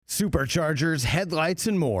superchargers, headlights,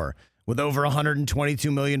 and more. With over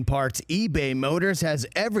 122 million parts, eBay Motors has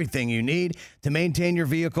everything you need to maintain your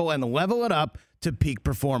vehicle and level it up to peak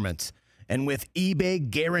performance. And with eBay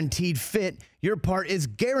Guaranteed Fit, your part is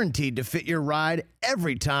guaranteed to fit your ride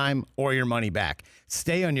every time or your money back.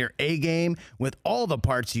 Stay on your A-game with all the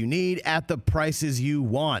parts you need at the prices you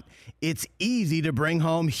want. It's easy to bring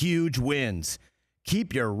home huge wins.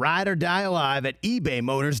 Keep your ride or die alive at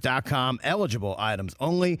ebaymotors.com. Eligible items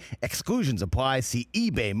only. Exclusions apply. See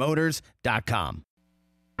ebaymotors.com.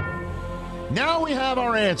 Now we have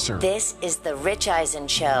our answer. This is the Rich Eisen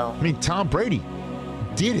Show. I mean, Tom Brady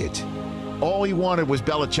did it. All he wanted was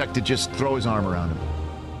Belichick to just throw his arm around him.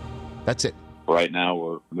 That's it. Right now,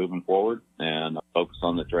 we're moving forward and focus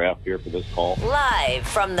on the draft here for this call. Live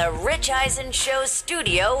from the Rich Eisen Show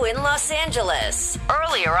studio in Los Angeles.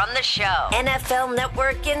 Earlier on the show, NFL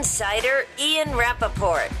Network insider Ian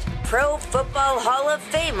Rappaport, Pro Football Hall of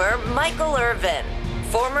Famer Michael Irvin,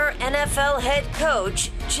 former NFL head coach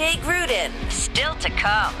Jay Gruden. Still to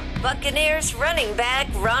come, Buccaneers running back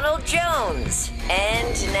Ronald Jones.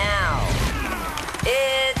 And now,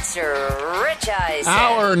 it's Rich Eisen.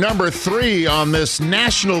 Hour number 3 on this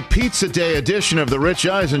National Pizza Day edition of the Rich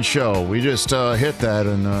Eisen Show. We just hit that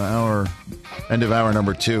in end of hour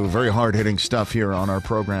number 2. Very hard-hitting stuff here on our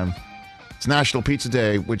program. It's National Pizza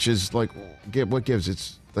Day, which is like, what gives?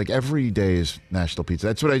 It's like every day is National Pizza.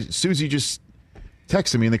 That's what Susie just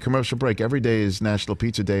texted me in the commercial break. Every day is National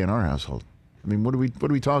Pizza Day in our household. I mean, what are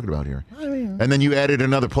we talking about here? And then you added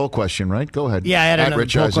another poll question, right? Go ahead. Yeah, I added another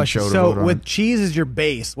Rich poll Eisen question. Show to So vote on with it. cheese as your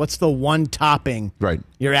base, what's the one topping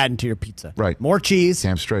you're adding to your pizza? Right. More cheese.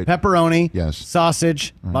 Damn straight. Pepperoni. Yes.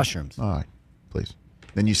 Sausage. Mushrooms. All right, please.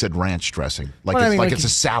 Then you said ranch dressing, like Well, I it's mean, like like it's you- a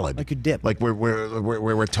salad, like you dip. like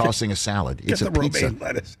we're tossing a salad. It's Get a the pizza. romaine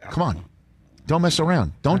lettuce out. Come on, don't mess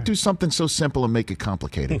around. Don't do something so simple and make it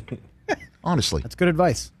complicated. Honestly, That's good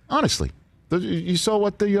advice. honestly, you saw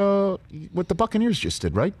what the Buccaneers just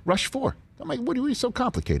did, right? Rush 4. I'm like, what are you so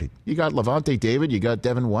complicated? You got Levante David, you got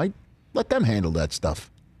Devin White. Let them handle that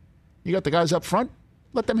stuff. You got the guys up front.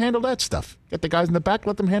 Let them handle that stuff. Get the guys in the back.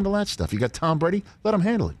 Let them handle that stuff. You got Tom Brady. Let them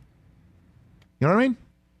handle it. You know what I mean?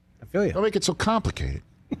 I feel you. Don't make it so complicated.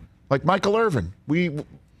 Like Michael Irvin. We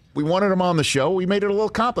wanted him on the show. We made it a little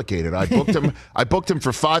complicated. I booked him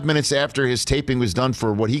for 5 minutes after his taping was done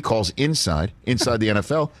for what he calls inside the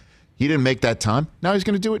NFL. He didn't make that time. Now he's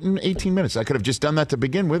going to do it in 18 minutes. I could have just done that to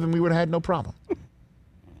begin with, and we would have had no problem.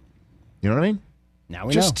 You know what I mean? Now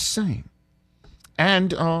we Just know. saying.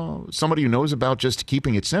 And somebody who knows about just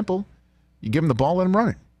keeping it simple, you give him the ball, let him run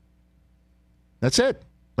it. That's it.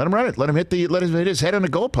 Let him run it. Let him hit his head on the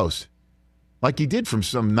goalpost, like he did from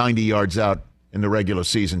some 90 yards out in the regular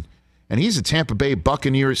season. And he's a Tampa Bay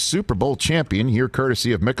Buccaneers Super Bowl champion, here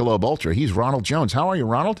courtesy of Michelob Ultra. He's Ronald Jones. How are you,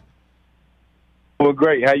 Ronald? Well,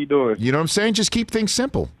 great. How you doing? You know what I'm saying? Just keep things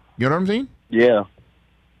simple. You know what I'm saying? Yeah,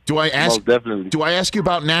 Do I ask? most definitely. Do I ask you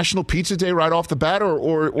about National Pizza Day right off the bat,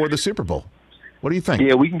 or the Super Bowl? What do you think?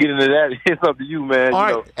 Yeah, we can get into that. It's up to you, man. All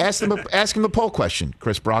You right, know. ask him the poll question,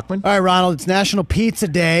 Chris Brockman. All right, Ronald, it's National Pizza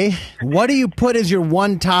Day. What do you put as your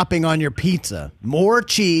one topping on your pizza? More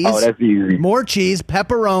cheese. Oh, that's easy. More cheese,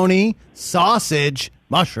 pepperoni, sausage,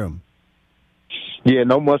 mushroom. Yeah,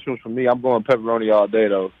 no mushrooms for me. I'm going pepperoni all day,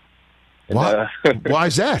 though. And, Why? Why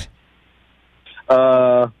is that?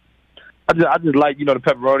 I just like, the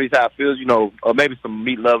pepperonis, how it feels, or maybe some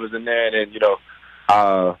meat lovers in there, and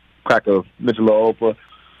then, crack a Michelob Ultra.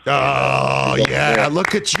 Oh, yeah.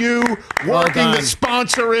 Look at you working done. the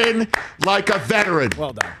sponsor in like a veteran.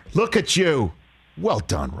 Well done. Look at you. Well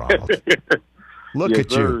done, Ronald. Look Yes,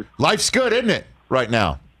 at you. sir. Life's good, isn't it, right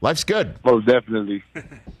now? Life's good. Most definitely.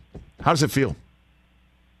 How does it feel?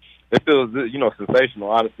 It feels, sensational,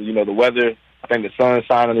 honestly. The weather, I think the sun's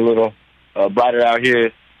shining a little brighter out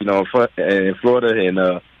here, in Florida, and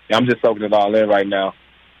I'm just soaking it all in right now.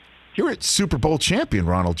 You're a Super Bowl champion,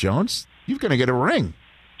 Ronald Jones. You're going to get a ring.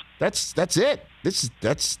 That's it.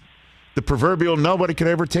 That's the proverbial nobody could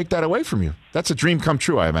ever take that away from you. That's a dream come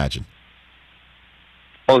true, I imagine.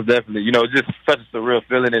 Most definitely. Just such a surreal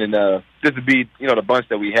feeling, and just to be, the bunch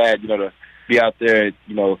that we had, to be out there,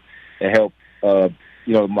 and help,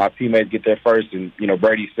 my teammates get there first, and,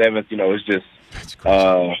 Brady seventh, it's just, That's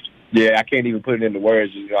crazy. yeah, I can't even put it into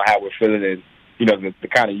words, how we're feeling, and, the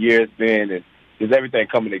kind of year it's been, and just everything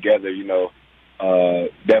coming together,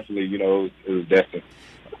 definitely, it was destined.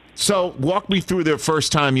 So walk me through the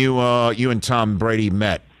first time you and Tom Brady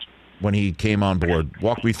met when he came on board.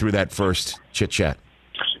 Walk me through that first chit-chat.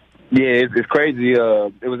 Yeah, it's crazy.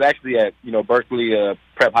 It was actually at, Berkeley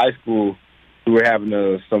Prep High School. We were having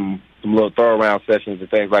some little throw-around sessions and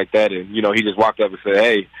things like that, and, he just walked up and said,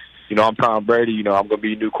 hey, I'm Tom Brady. I'm going to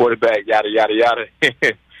be a new quarterback, yada, yada, yada.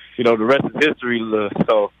 The rest is history.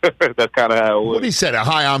 So that's kind of how it was. What he said,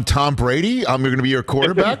 hi, I'm Tom Brady. I'm going to be your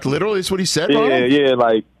quarterback. Literally, is what he said, Ronald? Yeah.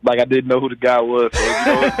 Like I didn't know who the guy was. So,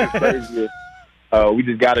 it's just crazy. We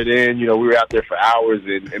just got it in. We were out there for hours,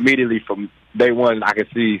 and immediately from day one, I could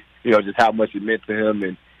see, just how much it meant to him.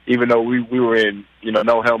 And even though we were in,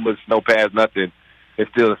 no helmets, no pads, nothing,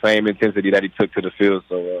 it's still the same intensity that he took to the field.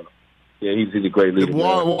 So, he's a great leader.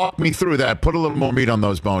 Walk me through that. Put a little more meat on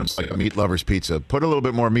those bones, like a meat lover's pizza. Put a little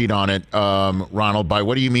bit more meat on it, Ronald. By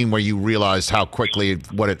what do you mean where you realized how quickly,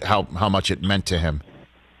 how much it meant to him?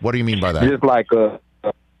 What do you mean by that? Just like,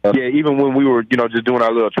 even when we were, just doing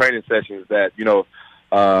our little training sessions that,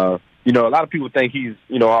 a lot of people think he's,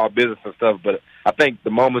 all business and stuff, but I think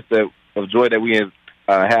the moments of joy that we have,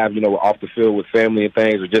 off the field with family and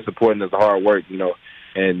things are just important as the hard work,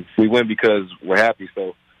 and we win because we're happy.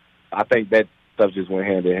 So I think that stuff just went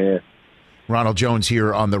hand in hand. Ronald Jones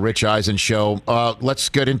here on the Rich Eisen Show. Let's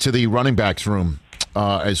get into the running backs room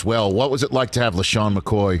as well. What was it like to have LeSean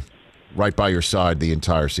McCoy right by your side the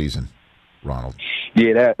entire season, Ronald?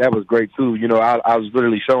 Yeah, that was great too. I was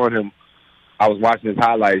literally showing him. I was watching his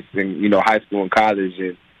highlights in high school and college,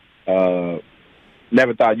 and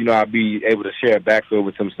never thought I'd be able to share a backfield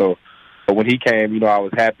with him. So when he came, I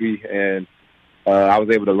was happy, and I was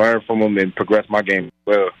able to learn from him and progress my game as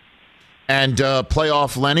well. And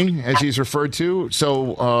playoff Lenny, as he's referred to.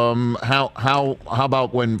 So how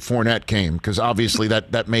about when Fournette came? Because obviously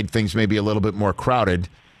that made things maybe a little bit more crowded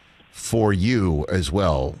for you as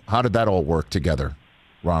well. How did that all work together,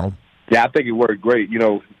 Ronald? Yeah, I think it worked great.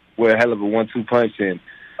 We're a hell of a 1-2 punch, and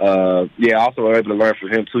also I was able to learn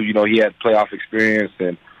from him too. He had playoff experience,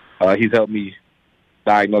 and he's helped me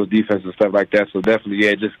diagnose defense and stuff like that. So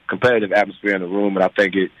definitely, just competitive atmosphere in the room, and I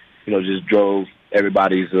think it, just drove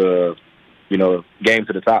everybody's, game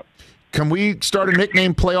to the top. Can we start a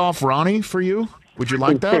nickname, Playoff Ronnie, for you? Would you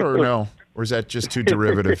like that, or no? Or is that just too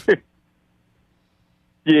derivative?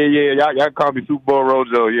 Yeah. Y'all call me Super Bowl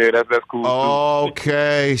Rojo. Yeah, that's cool.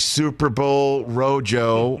 Okay, Super Bowl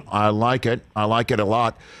Rojo. I like it. I like it a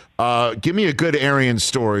lot. Give me a good Arian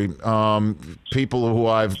story. People who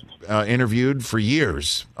I've interviewed for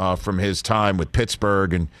years from his time with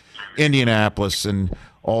Pittsburgh and Indianapolis and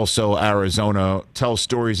also Arizona tell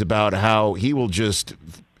stories about how he will just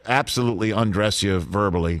absolutely undress you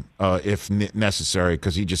verbally if necessary,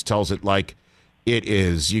 because he just tells it like it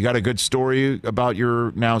is. You got a good story about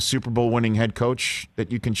your now Super Bowl winning head coach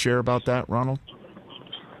that you can share about that, Ronald?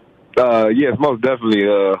 Yes, most definitely.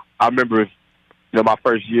 I remember, my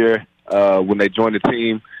first year when they joined the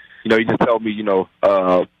team, he just told me,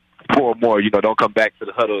 4 more, don't come back to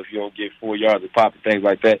the huddle if you don't get 4 yards of pop and things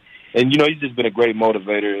like that. And, he's just been a great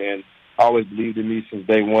motivator and always believed in me since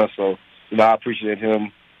day one. So, I appreciate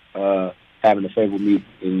him having a faith with me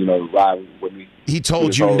and, ride with me. He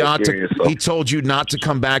told you not to. So. He told you not to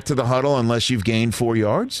come back to the huddle unless you've gained 4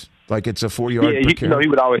 yards? Like it's a 4-yard per carry? He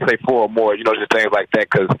would always say 4 or more, just things like that.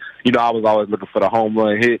 Because, I was always looking for the home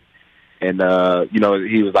run hit. And,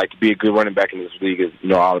 he was like, to be a good running back in this league is,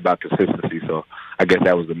 all about consistency. So I guess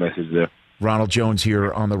that was the message there. Ronald Jones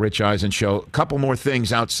here on the Rich Eisen Show. A couple more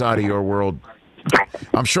things outside of your world.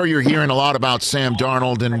 I'm sure you're hearing a lot about Sam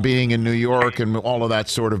Darnold and being in New York and all of that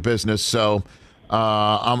sort of business. So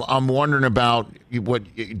I'm wondering about what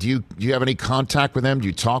do you have any contact with him? Do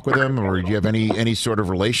you talk with him, or do you have any sort of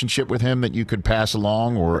relationship with him that you could pass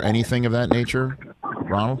along, or anything of that nature,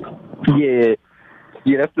 Ronald? Yeah,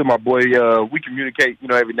 that's still my boy. We communicate,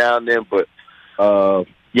 every now and then, but I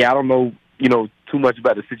don't know, too much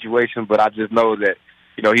about the situation, but I just know that,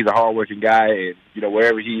 he's a hardworking guy, and,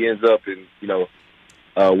 wherever he ends up and,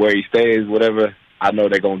 where he stays, whatever, I know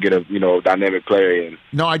they're going to get a, dynamic player. And,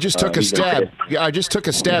 no, I just took a stab. Yeah, I just took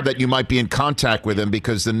a stab that you might be in contact with him,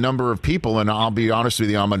 because the number of people, and I'll be honest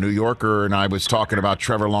with you, I'm a New Yorker, and I was talking about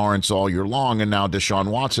Trevor Lawrence all year long, and now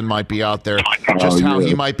Deshaun Watson might be out there. Just how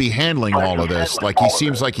he might be handling all of this. Like, he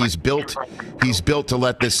seems like he's built to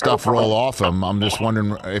let this stuff roll off him. I'm just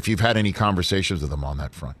wondering if you've had any conversations with him on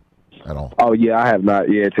that front at all. Oh, yeah, I have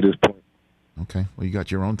not yet to this point. Okay, well, you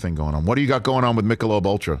got your own thing going on. What do you got going on with Michelob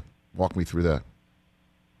Ultra? Walk me through that.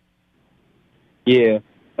 Yeah,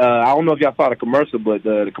 I don't know if y'all saw the commercial, but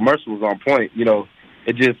the commercial was on point.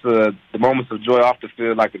 It just the moments of joy off the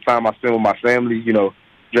field, like the time I spend with my family,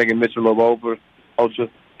 drinking Michelob Ultra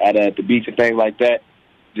at the beach and things like that.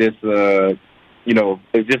 Just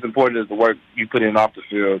it's just important as the work you put in off the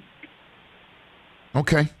field.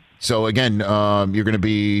 Okay, so again, you're going to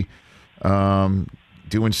be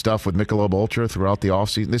doing stuff with Michelob Ultra throughout the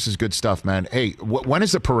offseason. This is good stuff, man. Hey, when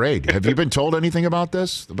is the parade? Have you been told anything about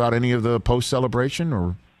this? About any of the post-celebration?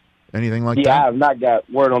 Or Anything like Yeah, that? I have not got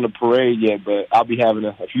word on the parade yet, but I'll be having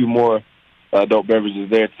a few more adult beverages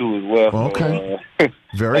there, too, as well. Okay. So,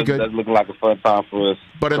 Very good. That's looking like a fun time for us.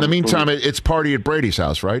 But in the meantime, it's party at Brady's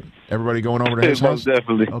house, right? Everybody going over to his house? Most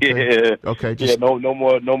definitely. Okay. Yeah. Okay.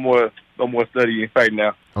 No more studying right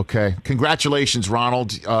now. Okay. Congratulations,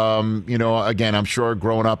 Ronald. Again, I'm sure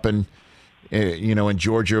growing up in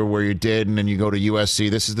Georgia where you did, and then you go to USC,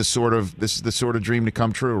 this is the sort of dream to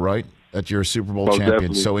come true, right? That you're a Super Bowl champion.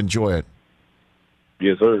 Definitely. So enjoy it.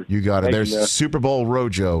 Yes, sir. You got it. Thank you, There's Super Bowl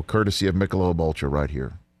Rojo, courtesy of Michelob Ultra, right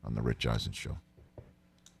here on the Rich Eisen Show.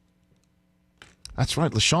 That's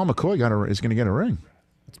right. LaShawn McCoy is going to get a ring.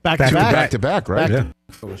 It's back to back, right?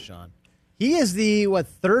 For LaShawn. He is the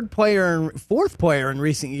fourth player in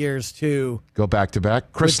recent years to go back to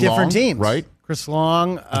back. Chris with Long, different teams, right? Chris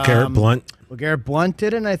Long, Garrett Blunt. Well, Garrett Blunt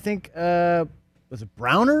did it, and I think was it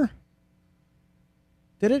Browner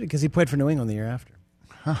did it because he played for New England the year after.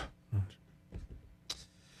 Huh.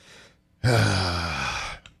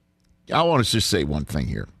 I want to just say one thing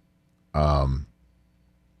here.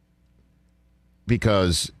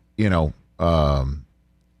 Because,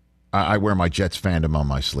 I wear my Jets fandom on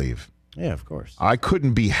my sleeve. Yeah, of course. I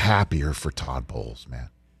couldn't be happier for Todd Bowles, man.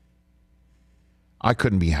 I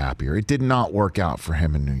couldn't be happier. It did not work out for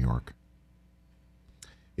him in New York.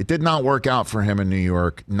 It did not work out for him in New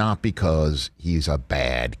York, not because he's a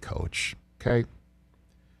bad coach, okay?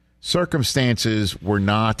 Circumstances were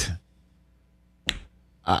not...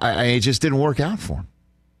 it just didn't work out for him.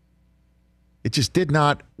 It just did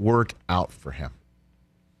not work out for him.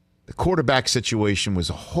 The quarterback situation was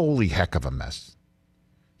a holy heck of a mess.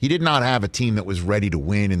 He did not have a team that was ready to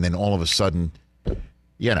win, and then all of a sudden,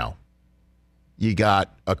 you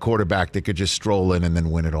got a quarterback that could just stroll in and then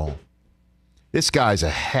win it all. This guy's a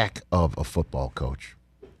heck of a football coach.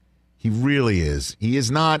 He really is. He is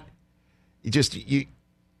not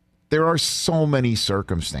there are so many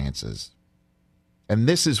circumstances. And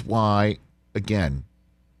this is why, again,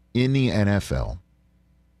 in the NFL,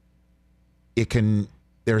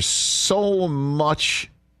 there's so much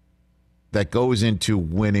that goes into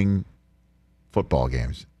winning football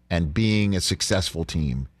games and being a successful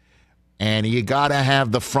team. And you got to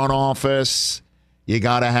have the front office, you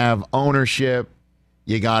got to have ownership,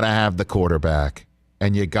 you got to have the quarterback,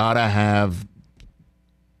 and you got to have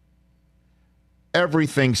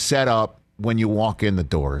everything set up when you walk in the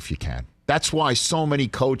door if you can. That's why so many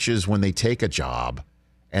coaches, when they take a job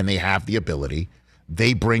and they have the ability,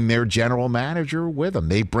 they bring their general manager with them.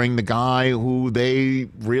 They bring the guy who they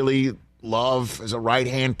really love as a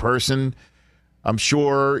right-hand person. I'm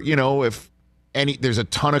sure, there's a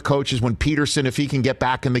ton of coaches. When Peterson, if he can get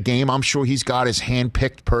back in the game, I'm sure he's got his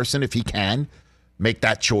hand-picked person, if he can, make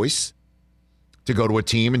that choice to go to a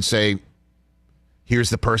team and say, here's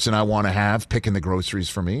the person I want to have picking the groceries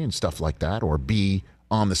for me and stuff like that, or be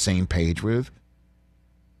on the same page with.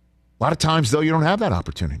 A lot of times, though, you don't have that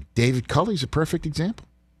opportunity. David Culley's a perfect example.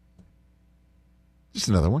 Just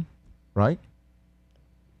another one, right?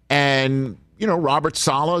 And, Robert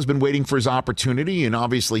Saleh has been waiting for his opportunity, and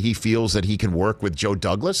obviously he feels that he can work with Joe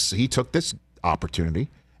Douglas. He took this opportunity,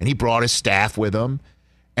 and he brought his staff with him,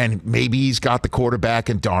 and maybe he's got the quarterback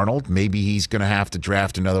in Darnold. Maybe he's going to have to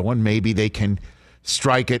draft another one. Maybe they can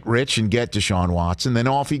strike it rich and get Deshaun Watson, then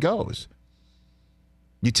off he goes.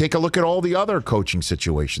 You take a look at all the other coaching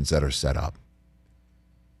situations that are set up.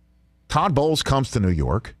 Todd Bowles comes to New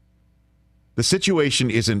York. The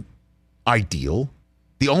situation isn't ideal.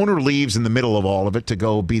 The owner leaves in the middle of all of it to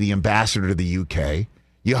go be the ambassador to the UK.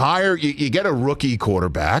 You get a rookie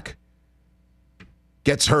quarterback,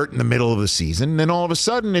 gets hurt in the middle of the season, and then all of a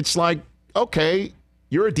sudden it's like, okay,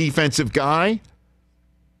 you're a defensive guy.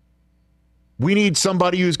 We need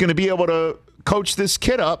somebody who's going to be able to coach this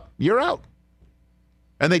kid up. You're out.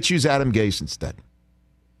 And they choose Adam Gase instead.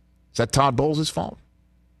 Is that Todd Bowles' fault?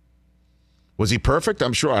 Was he perfect?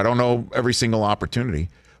 I'm sure. I don't know every single opportunity.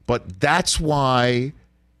 But that's why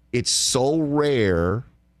it's so rare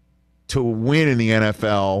to win in the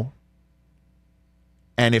NFL.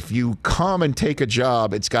 And if you come and take a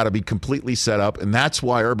job, it's got to be completely set up. And that's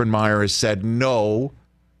why Urban Meyer has said no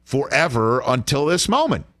forever until this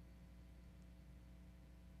moment.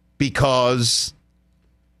 Because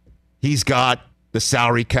he's got the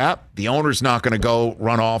salary cap. The owner's not going to go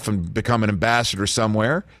run off and become an ambassador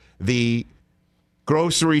somewhere. The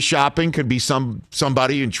grocery shopping could be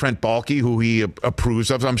somebody in Trent Baalke who he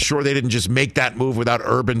approves of. I'm sure they didn't just make that move without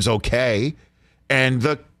Urban's okay. And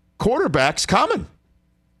the quarterback's coming.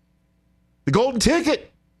 The golden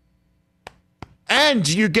ticket. And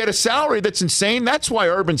you get a salary that's insane. That's why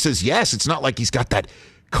Urban says yes. It's not like he's got that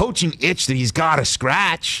coaching itch that he's got to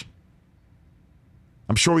scratch.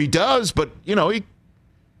 I'm sure he does, but, he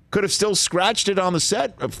could have still scratched it on the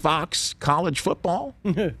set of Fox College Football.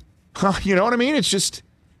 You know what I mean? It's just,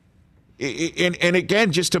 and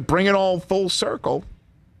again, just to bring it all full circle,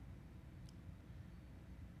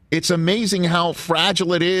 it's amazing how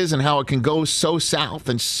fragile it is and how it can go so south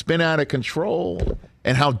and spin out of control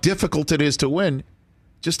and how difficult it is to win.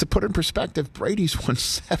 Just to put in perspective, Brady's won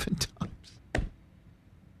 7 times.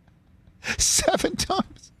 7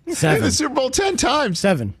 times. 7. In the Super Bowl 10 times.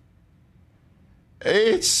 7.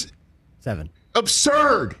 It's 7.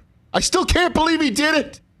 Absurd. I still can't believe he did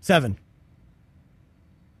it. 7.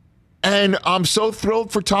 And I'm so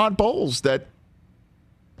thrilled for Todd Bowles that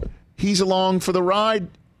he's along for the ride.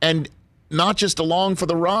 And not just along for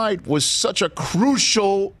the ride, was such a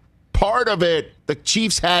crucial part of it. The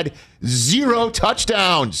Chiefs had 0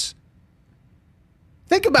 touchdowns.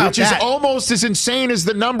 Think about which is almost as insane as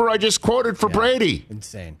the number I just quoted for Brady.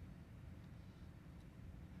 Insane.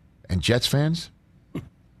 And Jets fans,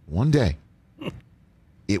 one day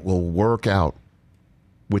it will work out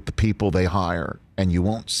with the people they hire, and you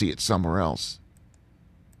won't see it somewhere else.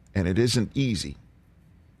 And it isn't easy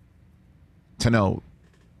to know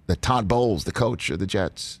that Todd Bowles, the coach of the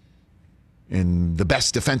Jets, and the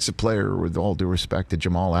best defensive player, with all due respect to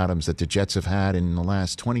Jamal Adams, that the Jets have had in the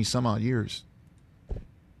last 20-some-odd years,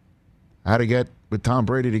 how to get with Tom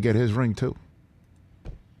Brady to get his ring, too,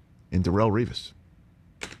 in Darrelle Revis.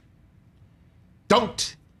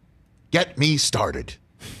 Don't get me started.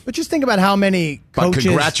 But just think about how many coaches. But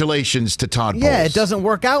congratulations to Todd Bowles. Yeah, it doesn't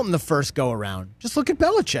work out in the first go-around. Just look at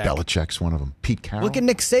Belichick. Belichick's one of them. Pete Carroll. Look at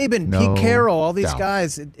Nick Saban, No Pete Carroll, all these doubt.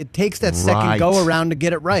 guys. It takes that second go-around to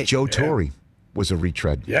get it right. Joe Torre was a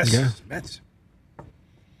retread. Yes. Yeah. Mets.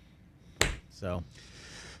 So,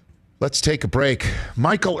 let's take a break.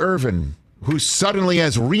 Michael Irvin, who suddenly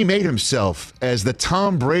has remade himself as the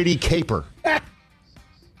Tom Brady caper.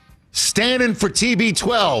 Standing for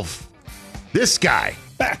TB12. This guy.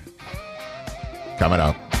 Coming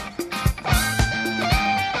up.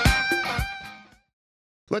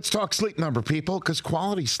 Let's talk Sleep Number, people, because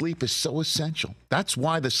quality sleep is so essential. That's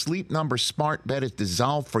why the Sleep Number Smart Bed is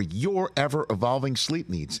designed for your ever-evolving sleep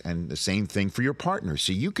needs, and the same thing for your partner,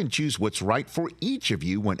 so you can choose what's right for each of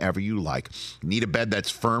you whenever you like. Need a bed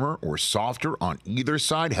that's firmer or softer on either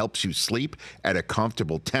side, helps you sleep at a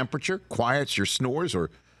comfortable temperature, quiets your snores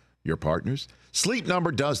or your partner's? Sleep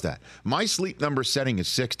Number does that. My Sleep Number setting is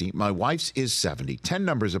 60. My wife's is 70. 10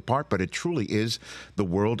 numbers apart, but it truly is the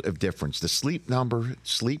world of difference. The Sleep Number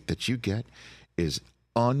sleep that you get is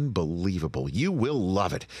unbelievable. You will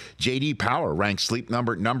love it. J.D. Power ranks Sleep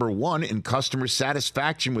Number number 1 in customer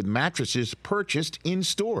satisfaction with mattresses purchased in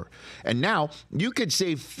store. And now you could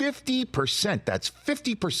save 50%. That's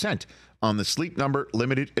 50%. On the Sleep Number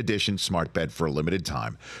Limited Edition Smart Bed for a limited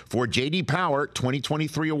time. For J.D. Power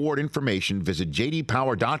 2023 award information, visit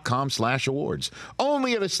jdpower.com/awards.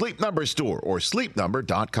 Only at a Sleep Number store or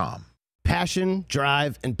sleepnumber.com. passion,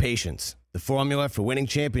 drive, and patience. The formula for winning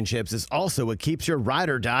championships is also what keeps your ride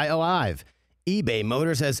or die alive. eBay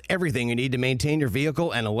Motors has everything you need to maintain your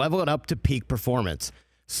vehicle and level it up to peak performance.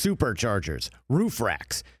 Superchargers, roof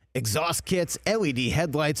racks, exhaust kits, LED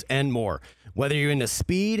headlights, and more. Whether you're into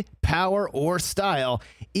speed, power, or style,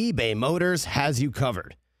 eBay Motors has you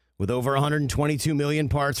covered. With over 122 million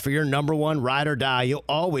parts for your number one ride or die, you'll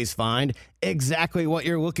always find exactly what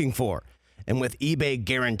you're looking for. And with eBay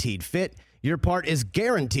Guaranteed Fit, your part is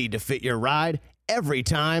guaranteed to fit your ride every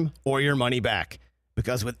time or your money back.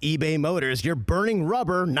 Because with eBay Motors, you're burning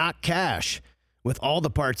rubber, not cash. With all the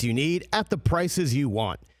parts you need at the prices you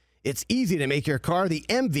want. It's easy to make your car the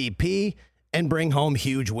MVP and bring home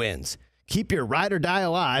huge wins. Keep your ride or die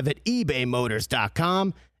alive at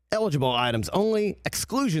ebaymotors.com. Eligible items only.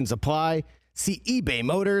 Exclusions apply. See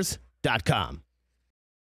ebaymotors.com.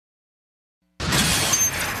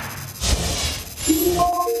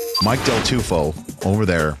 Mike Del Tufo over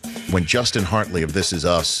there, when Justin Hartley of This Is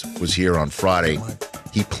Us was here on Friday,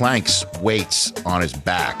 he planks weights on his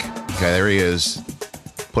back. Okay, there he is,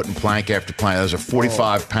 putting plank after plank. Those are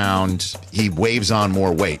 45-pound. He waves on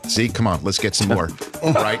more weight. See, come on, let's get some more.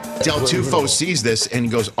 Right? Del Tufo sees this and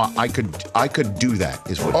he goes, I could do that,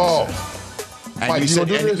 is what he said. And he said,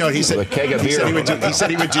 he said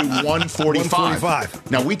he would do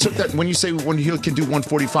 145. Now, we took that, when you say when he can do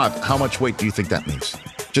 145, how much weight do you think that means?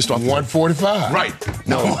 Just off 145. Right.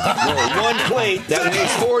 No. One plate that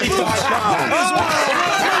weighs 45 pounds.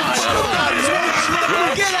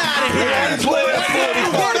 Get out of here.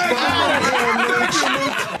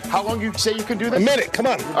 How long you say you can do this? A minute. Come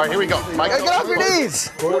on. All right, here we go. Mike, Get off your knees.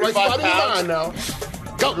 Go to the right spot in your mind now.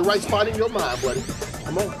 Go. The right spot in your mind, buddy.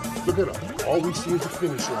 Come on. Look it up. All we see is the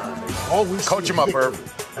finish line, baby. All we see Coach is him up, victory.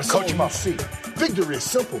 Irv. That's Coach all him we up. see. Victory is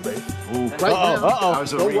simple, baby. Right That now,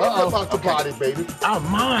 was a don't read. worry about the body, baby. Our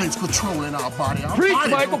mind's controlling our body. Our Preach,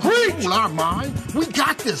 body Michael, don't preach. control our mind. We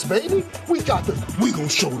got this, baby. We got this. We gonna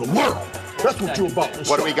show the world. That's what you're about to show.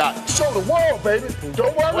 What do we got? Show the world, baby.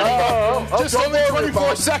 Don't worry about it. Just Don't only worry 24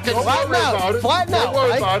 about it. seconds. Don't Flatten worry out. about it. Flatten Don't out, worry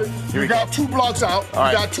right? about it. Here we You got 2 blocks out. All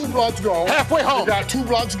right. You got 2 blocks gone. Halfway home. You got 2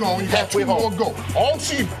 blocks gone. You got Halfway 2 more home. go. All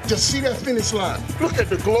see, just see that finish line. Look at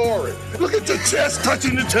the glory. Look at your chest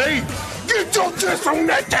touching the tape. Get your chest on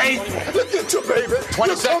that tape. Look at you, baby.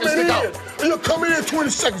 20 seconds to go. You're coming in 20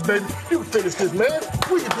 seconds, baby. You can finish this, man.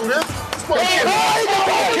 We can do this. I'm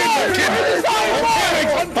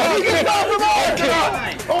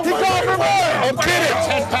kidding.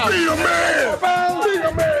 10 pounds. Be a man. Be a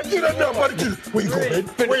man. Get up there, buddy. Where you go, baby?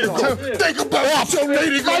 Where you go? Think about your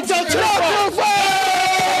lady. Go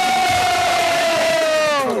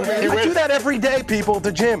I do that every day, people, at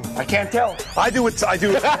the gym. I can't tell. I do it.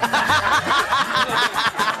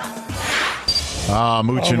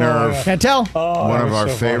 Mooch and Irv. Can't tell. One of our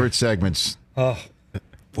favorite segments. For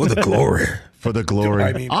the glory. For the glory.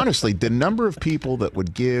 I mean- Honestly, the number of people that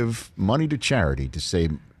would give money to charity to say,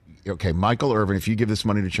 okay, Michael Irvin, if you give this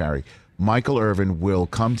money to charity, Michael Irvin will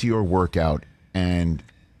come to your workout and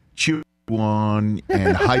cheer you on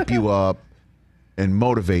and hype you up and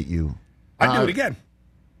motivate you. I'd do it again.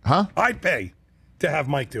 Huh? I'd pay to have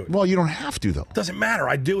Mike do it. Well, you don't have to, though. Doesn't matter.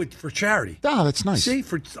 I'd do it for charity. Ah, that's nice. See,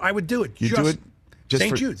 I would do it. You do it just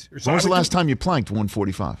St. for, Jude's. When was the last time you planked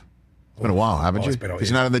 145? It's been a while, haven't you? it's been a- Because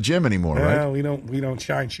you're not in the gym anymore, right? We don't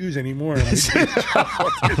shine shoes anymore.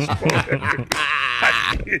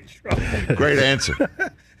 Great answer.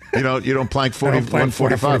 You don't plank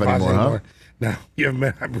 145 anymore, huh? No, we haven't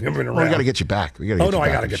been around. Well, we got to get you back. We got to. Oh no,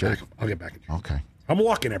 I got to get back. I'll get back. Okay. I'm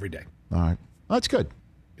walking every day. All right. Well, that's good.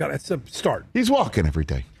 Yeah, that's a start. He's walking every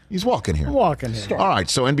day. He's walking here. Walking here. All right.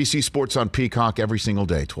 So NBC Sports on Peacock every single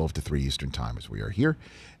day, 12 to 3 Eastern Time, as we are here.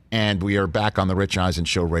 And we are back on the Rich Eisen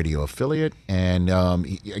Show radio affiliate. And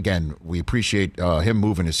again, we appreciate him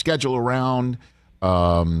moving his schedule around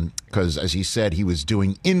because, as he said, he was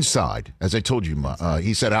doing inside. As I told you,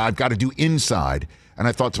 he said, I've got to do inside. And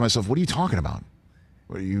I thought to myself, what are you talking about?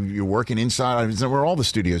 You're working inside? Is that where all the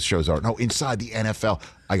studio shows are? No, inside the NFL.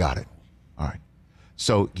 I got it. All right.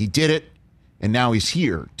 So he did it, and now he's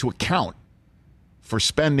here to account for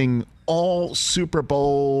spending all Super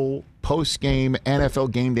Bowl post-game NFL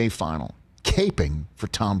game day final caping for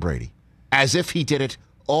Tom Brady, as if he did it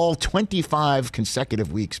all 25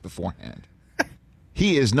 consecutive weeks beforehand.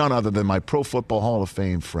 He is none other than my Pro Football Hall of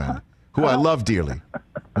Fame friend, who I love dearly,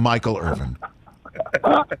 Michael Irvin.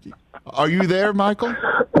 Are you there, Michael?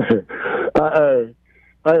 I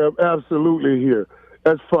am absolutely here.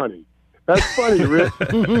 That's funny. That's funny, Rich.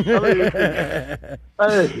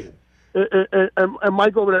 And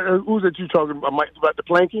Mike over there, who's that you talking about? Mike, about the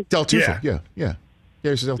planking? Del Tufo, yeah.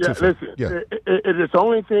 There's Del Tufo. Listen, it's the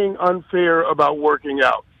only thing unfair about working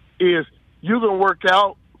out is you can work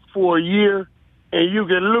out for a year and you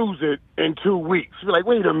can lose it in 2 weeks. You're like,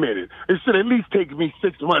 wait a minute. It should at least take me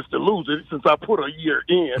 6 months to lose it since I put a year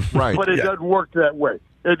in. Right. But it doesn't work that way.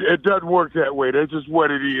 It doesn't work that way. That's just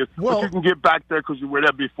what it is. Well, but you can get back there because you were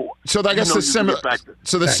there before. So I guess the similar Thanks.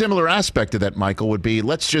 aspect of that, Michael, would be,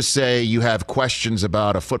 let's just say you have questions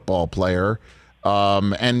about a football player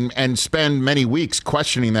and spend many weeks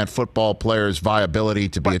questioning that football player's viability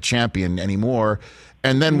to be a champion anymore.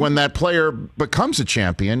 And then when that player becomes a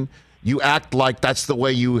champion, you act like that's the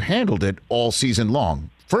way you handled it all season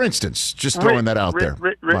long. For instance, just throwing that out there.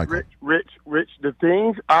 Rich, the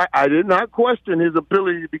things, I did not question his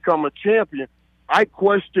ability to become a champion. I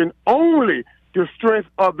questioned only the strength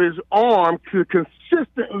of his arm to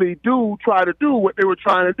consistently try to do what they were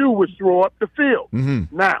trying to do, was throw up the field.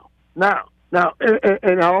 Mm-hmm. Now,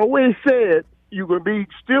 and I always said, you're going to be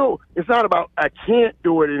still, it's not about I can't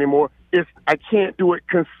do it anymore. It's I can't do it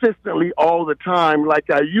consistently all the time like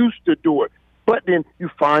I used to do it. But then you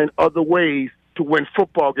find other ways to win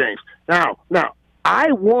football games. Now,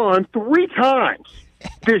 I won 3 times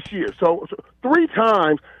this year. So 3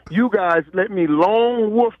 times you guys let me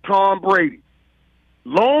lone wolf Tom Brady.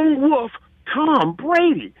 Lone wolf Tom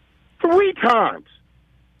Brady 3 times.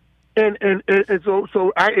 And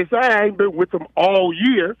so I ain't been with them all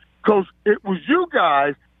year because it was you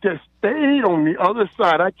guys that stayed on the other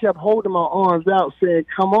side. I kept holding my arms out saying,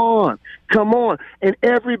 come on. And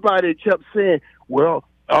everybody kept saying, well,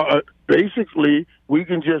 basically, we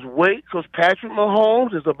can just wait because Patrick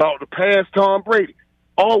Mahomes is about to pass Tom Brady.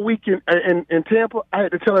 All weekend in Tampa, I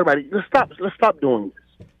had to tell everybody, let's stop doing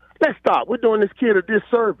this. Let's stop. We're doing this kid a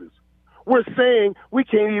disservice. We're saying we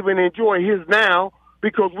can't even enjoy his now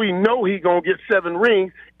because we know he's going to get 7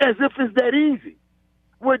 rings, as if it's that easy.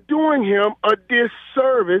 We're doing him a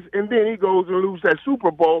disservice, and then he goes and loses that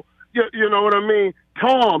Super Bowl. You know what I mean?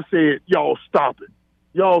 Tom said, y'all stop it.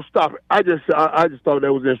 Y'all stop it. I just thought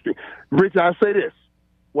that was interesting. Rich, I say this.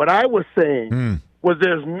 What I was saying was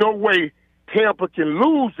there's no way Tampa can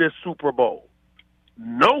lose this Super Bowl.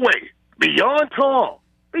 No way. Beyond Tom.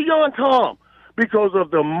 Because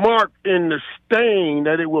of the mark and the stain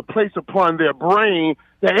that it will place upon their brain,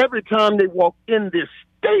 that every time they walk in this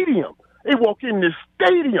stadium, they'll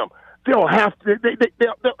have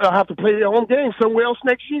to play their home game somewhere else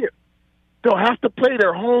next year. They'll have to play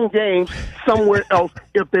their home game somewhere else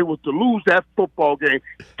if they were to lose that football game.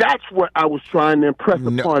 That's what I was trying to impress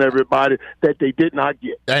upon everybody that they did not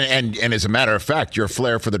get. And as a matter of fact, your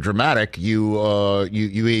flair for the dramatic, you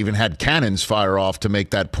even had cannons fire off to make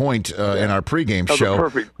that point in our pregame show,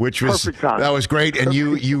 which was that was great. And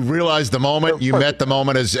you realized the moment, you met the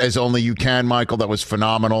moment as only you can, Michael. That was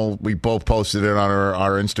phenomenal. We both posted it on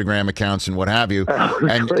our Instagram accounts and what have you.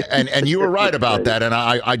 And you were right about that. And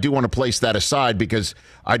I do want to place that aside because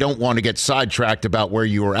I don't want to get sidetracked about where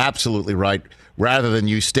you were absolutely right, rather than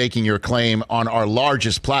you staking your claim on our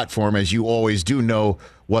largest platform, as you always do know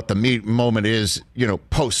what the moment is,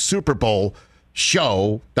 post Super Bowl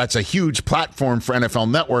show. That's a huge platform for NFL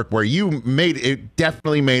Network, where you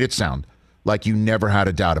definitely made it sound like you never had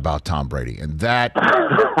a doubt about Tom Brady. And that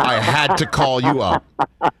I had to call you up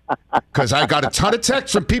because I got a ton of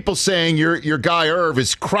texts from people saying your guy Irv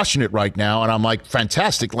is crushing it right now. And I'm like,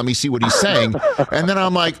 fantastic. Let me see what he's saying. And then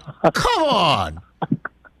I'm like, come on.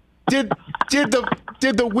 Did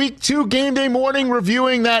the week 2 game day morning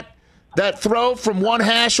reviewing that throw from one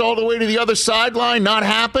hash all the way to the other sideline not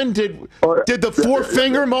happen? Did the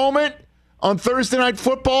 4-finger moment on Thursday Night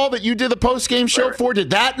Football that you did the post-game show for, did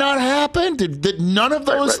that not happen? Did none of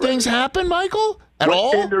those things happen, Michael, at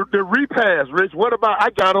all? And the repass, Rich, what about, I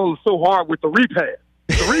got on so hard with the repass.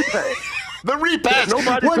 The repass.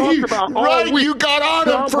 Nobody talked about all week. You got on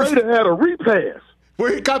him Tom Brady had a repass.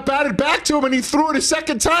 Where he got batted back to him and he threw it a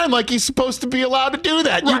second time like he's supposed to be allowed to do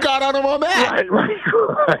that. Right. You got on him on that. Right.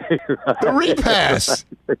 The repass.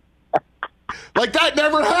 Like that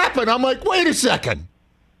never happened. I'm like, wait a second.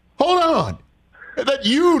 Hold on. That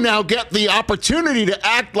you now get the opportunity to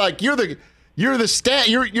act like you're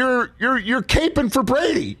caping for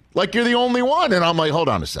Brady, like you're the only one. And I'm like, hold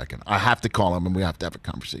on a second. I have to call him and we have to have a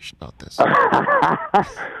conversation about this.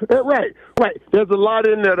 Right. There's a lot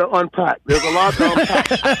in there to unpack. There's a lot to unpack.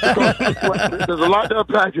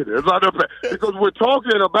 Because we're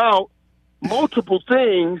talking about multiple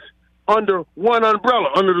things under one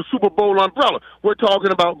umbrella, under the Super Bowl umbrella. We're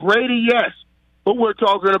talking about Brady, yes. But we're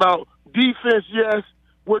talking about defense, yes.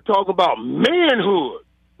 We're talking about manhood.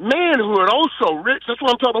 Manhood also, Rich. That's what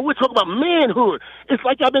I'm talking about. We're talking about manhood. It's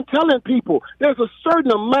like I've been telling people, there's a certain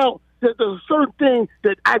amount, there's a certain thing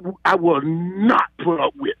that I will not put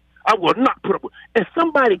up with. And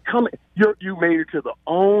somebody coming, you made it to the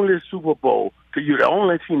only Super Bowl, you're the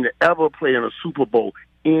only team to ever play in a Super Bowl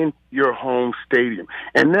in your home stadium.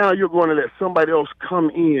 And now you're going to let somebody else come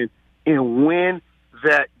in and win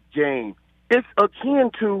that game. It's akin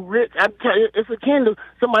to, Rich, it's akin to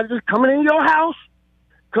somebody just coming in your house,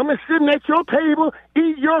 coming sitting at your table,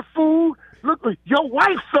 eat your food. Look, your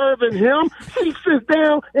wife serving him. She sits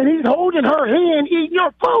down and he's holding her hand, eating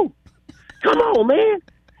your food. Come on, man.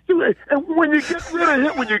 And when you get rid of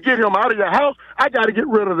him, when you get him out of your house, I got to get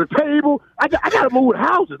rid of the table. I got to move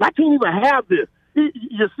houses. I can't even have this.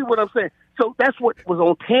 You see what I'm saying? So that's what was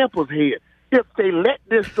on Tampa's head. If they let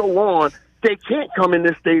this go on, they can't come in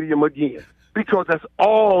this stadium again. Because that's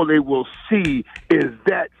all they will see is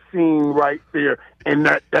that scene right there. And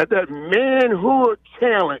that manhood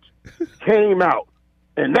challenge came out.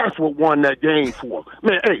 And that's what won that game for him.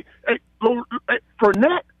 Man, hey,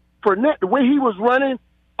 Fournette, the way he was running,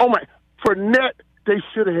 Fournette, they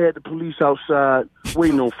should have had the police outside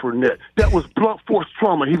waiting on Fournette. That was blunt force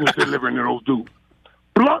trauma he was delivering to those dudes.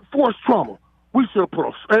 Blunt force trauma. We should have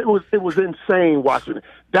put it was insane watching it.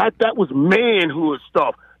 That was manhood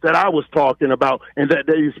stuff that I was talking about and that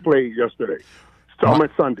they displayed yesterday.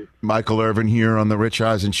 Sunday. Michael Irvin here on the Rich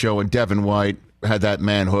Eisen Show, and Devin White had that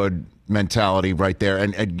manhood mentality right there.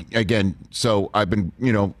 And again, so I've been,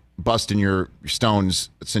 busting your stones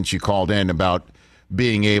since you called in about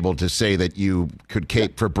being able to say that you could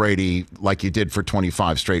cape for Brady like you did for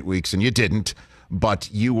 25 straight weeks, and you didn't. But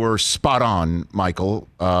you were spot on, Michael,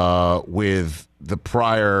 with the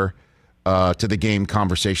prior to the game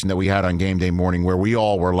conversation that we had on game day morning, where we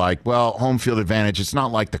all were like, well, home field advantage, it's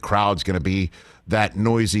not like the crowd's going to be that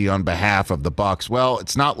noisy on behalf of the Bucs. Well,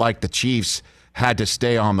 it's not like the Chiefs had to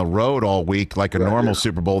stay on the road all week like a normal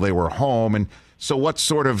Super Bowl. They were home. And so what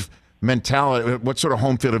sort of mentality, what sort of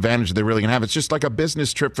home field advantage are they really going to have? It's just like a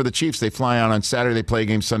business trip for the Chiefs. They fly out on Saturday, they play a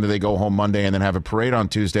game Sunday, they go home Monday, and then have a parade on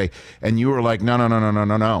Tuesday. And you were like,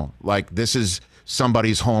 no. Like, this is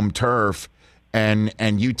somebody's home turf. And I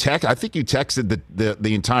think you texted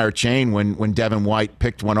the entire chain when Devin White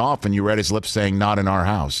picked one off, and you read his lips saying, "Not in our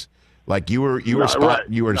house." Like you were not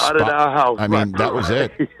in our house. I mean, that was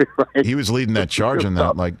it. Right. He was leading that charge in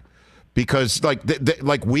that, like, because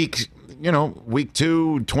like week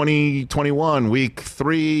 2, 2021, week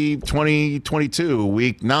 3, 2022,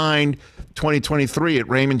 week 9, 2023 at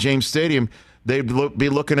Raymond James Stadium. They'd be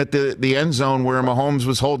looking at the end zone where Mahomes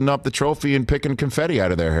was holding up the trophy and picking confetti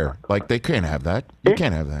out of their hair. Like, they can't have that. You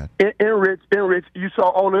can't have that. And Rich, you saw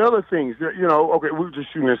all the other things. Okay, we were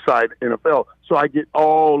just shooting inside NFL, so I get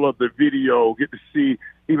all of the video, get to see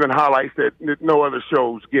even highlights that no other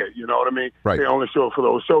shows get. You know what I mean? Right. They only show it for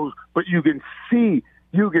those shows, but you can see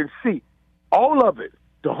all of it.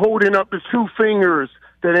 The holding up the two fingers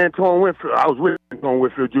that Antoine Winfield, I was with Antoine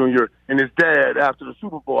Winfield Jr. and his dad after the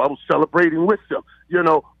Super Bowl. I was celebrating with them,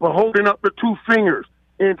 but holding up the two fingers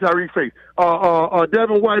in Tyreek's face.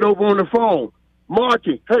 Devin White over on the phone,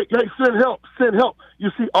 marking, hey, send help.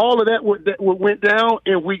 You see all of that went down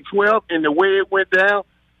in week 12, and the way it went down,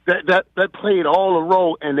 that played all a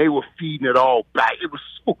role, and they were feeding it all back. It was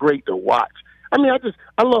so great to watch. I mean,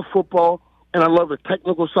 I love football, and I love the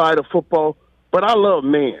technical side of football, but I love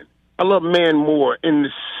man. I love man more, and to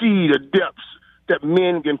see the depths that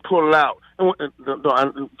men can pull out.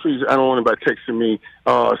 Please, I don't want anybody texting me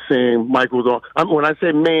saying Michael's on. When I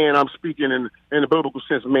say man, I'm speaking in the biblical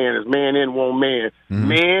sense. Man is man in womb man. Mm-hmm.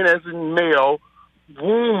 Man as in male,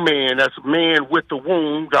 womb man. That's man with the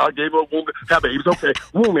womb. God gave us womb to have babies. Okay,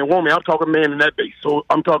 womb man. I'm talking man in that base. So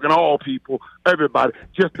I'm talking all people, everybody.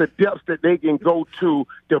 Just the depths that they can go to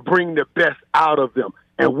bring the best out of them,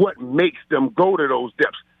 and what makes them go to those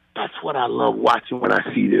depths. That's what I love watching when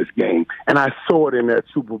I see this game. And I saw it in that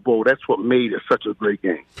Super Bowl. That's what made it such a great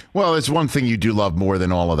game. Well, there's one thing you do love more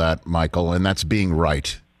than all of that, Michael, and that's being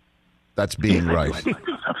right. That's being right. Ain't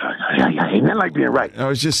that like being right? I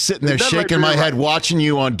was just sitting there shaking my head watching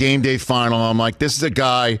you on Game Day Final. I'm like, this is a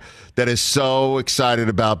guy that is so excited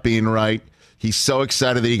about being right. He's so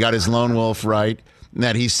excited that he got his lone wolf right, and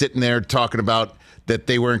that he's sitting there talking about that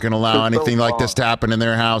they weren't going to allow anything like this to happen in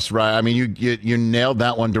their house, right? I mean, you nailed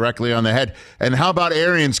that one directly on the head. And how about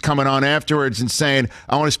Arians coming on afterwards and saying,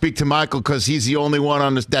 I want to speak to Michael because he's the only one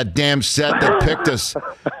on that damn set that picked us.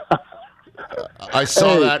 I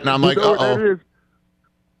saw that, and I'm like, uh-oh.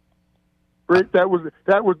 Rick, that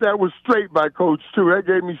was straight by Coach, too. That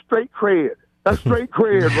gave me straight cred. That's straight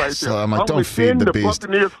cred right there. I'm like, don't feed the beast.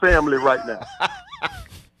 Buccaneers family right now.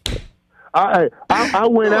 I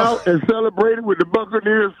went out and celebrated with the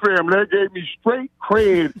Buccaneers family. That gave me straight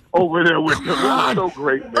cred over there with them. It was so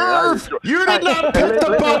great, man. Irv, you did not pick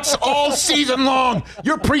the Bucs all season long.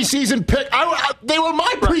 Your preseason pick. They were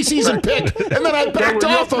my preseason pick, and then I backed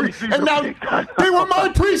off them, and now they were my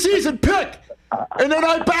preseason pick. And then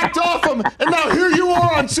I backed off them, and now here you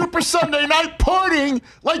are on Super Sunday Night partying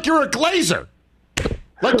like you're a Glazer.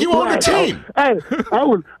 Like you own the team. I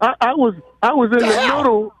was in the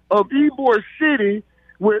middle of Ybor City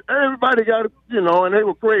where everybody got, and they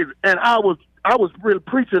were crazy. And I was really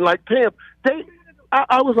preaching like Tampa.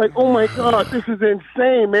 I was like, oh my God, this is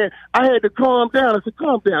insane, man. I had to calm down. I said,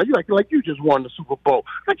 calm down. You like you just won the Super Bowl.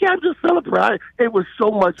 Like, yeah, I'm just celebrating. It was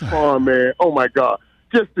so much fun, man. Oh my God.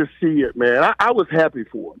 Just to see it, man. I was happy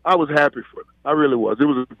for him. I was happy for him. I really was. It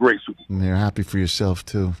was a great Super Bowl. And you're happy for yourself,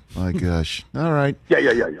 too. My gosh. All right. Yeah.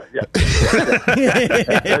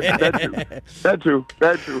 That too.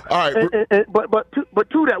 All right. But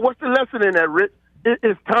to that, what's the lesson in that, Rick?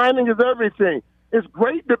 It's timing is everything. It's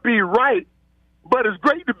great to be right, but it's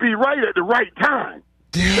great to be right at the right time.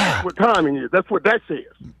 Yeah. That's what timing is. That's what that says.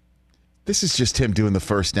 This is just him doing the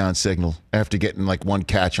first down signal after getting like one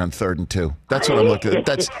catch on 3rd and 2. That's what I'm looking at.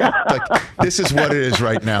 That's like, this is what it is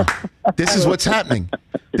right now. This is what's happening.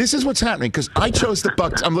 This is what's happening because I chose the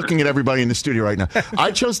Bucs. I'm looking at everybody in the studio right now.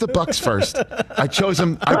 I chose the Bucs first. I chose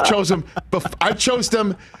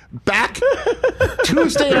them back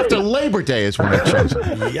Tuesday after Labor Day is when I chose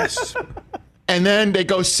them. Yes. And then they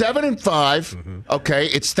go 7-5. Mm-hmm. Okay,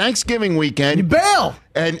 it's Thanksgiving weekend. You bail.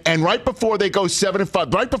 And right before they go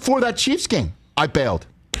 7-5, right before that Chiefs game, I bailed.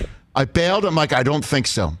 I'm like, I don't think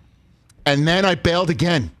so. And then I bailed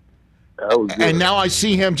again. That was good. And now I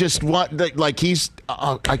see him just like he's.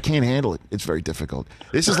 I can't handle it. It's very difficult.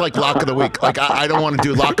 This is like lock of the week. Like I don't want to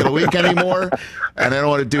do lock of the week anymore, and I don't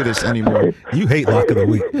want to do this anymore. You hate lock of the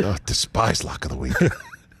week. Despise lock of the week.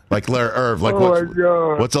 Like Irv, like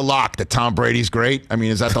what's a lock? That Tom Brady's great? I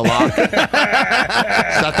mean, is that the lock? Is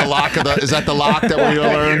that the lock that we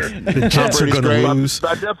learned? The Jets are going to lose.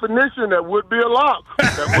 By definition, that would be a lock.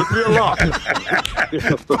 That would be a lock.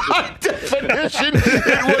 By definition,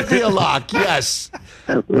 it would be a lock. Yes.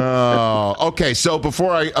 Okay. So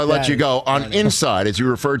before I let you go, on Inside, as you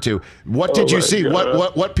referred to, what did you see?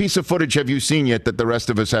 God. What piece of footage have you seen yet that the rest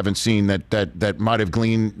of us haven't seen that might have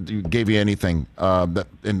gave you anything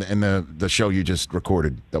in the show you just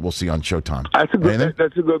recorded that we'll see on Showtime? That's a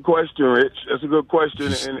good question, Rich. That's a good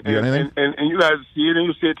question. And you guys see it, and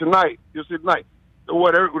you'll see it tonight. You'll see it tonight.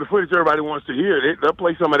 The footage everybody wants to hear, they'll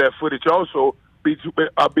play some of that footage also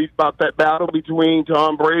about that battle between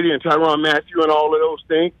Tom Brady and Tyron Mathieu and all of those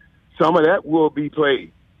things. Some of that will be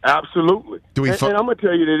played. Absolutely. And I'm going to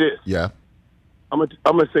tell you this. Yeah. I'm going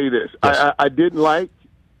to say this. Yes. I didn't like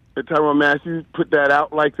that Tyron Mathieu put that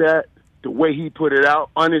out like that, the way he put it out,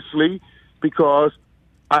 honestly, because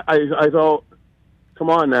I thought, come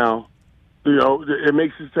on now. You know, it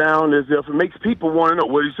makes it sound as if it makes people want to know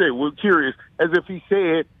what he said. We're curious, as if he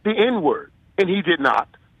said the N-word, and he did not.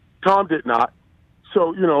 Tom did not.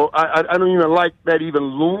 So, you know, I don't even like that even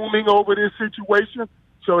looming over this situation.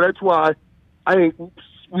 So that's why I think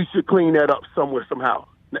we should clean that up somewhere, somehow.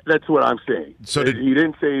 That's what I'm saying. So he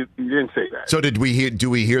didn't say that. So do we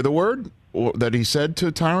hear the word that he said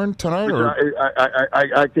to Tyron tonight? Or?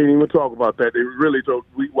 I can't even talk about that. They really don't.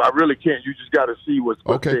 I really can't. You just got to see what's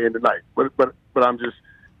saying tonight. But I'm just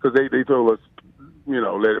because they told us, you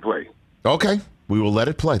know, let it play. Okay, we will let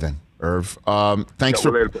it play then. Irv, thanks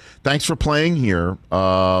for playing here,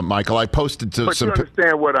 Michael. I posted to but some. You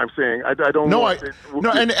understand what I'm saying? I don't. No,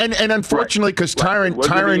 and unfortunately, because Tyron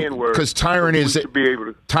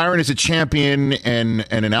is a champion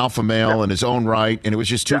and an alpha male in his own right, and it was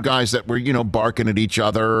just two guys that were barking at each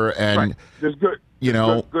other and just good.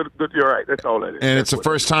 Good. You're right. That's all that is. And it's the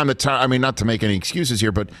first time that not to make any excuses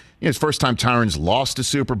here, but it's the first time Tyron's lost a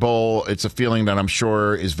Super Bowl. It's a feeling that I'm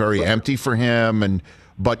sure is very empty for him.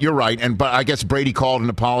 But you're right, but I guess Brady called and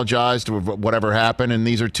apologized for whatever happened, and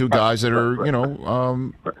these are two guys that are,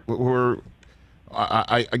 who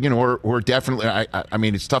are definitely. I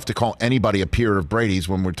mean, it's tough to call anybody a peer of Brady's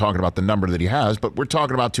when we're talking about the number that he has, but we're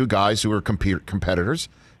talking about two guys who are competitors,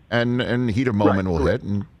 and heat of moment will hit,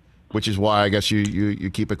 and which is why I guess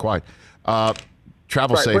you keep it quiet.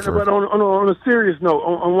 Travel safer. But on a serious note,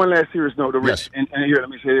 on one last serious note, Rich, and here, let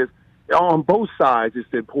me say this. On both sides,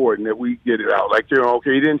 it's important that we get it out. Like,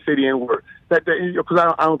 okay, he didn't say the N-word.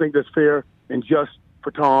 Because I don't think that's fair and just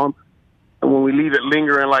for Tom. And when we leave it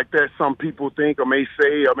lingering like that, some people think or may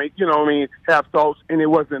say or may, have thoughts, and it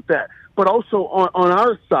wasn't that. But also on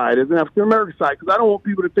our side, as an African-American side, because I don't want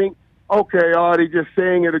people to think, okay, they just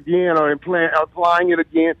saying it again or applying it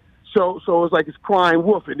again. So it's like it's crying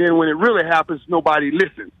wolf. And then when it really happens, nobody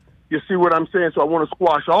listens. You see what I'm saying? So I want to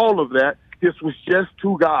squash all of that. This was just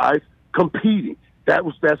two guys competing.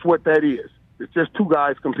 That's what that is. It's just two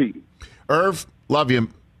guys competing. Irv, love you.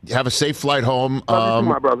 Have a safe flight home. Love you too,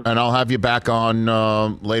 my brother. And I'll have you back on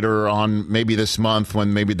later on, maybe this month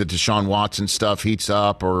when maybe the Deshaun Watson stuff heats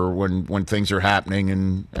up or when things are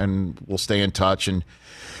happening, and we'll stay in touch. And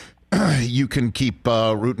you can keep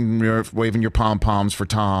waving your pom-poms for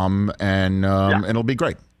Tom, and it'll be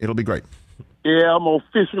great. It'll be great. Yeah, I'm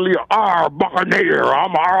officially a Buccaneer.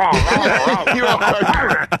 That's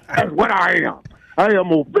what I am. I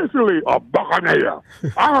am officially a Buccaneer.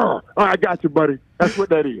 I got you, buddy. That's what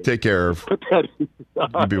that is. Take care, Irv. You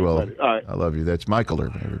be well. All right. I love you. That's Michael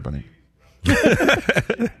Irvin, everybody.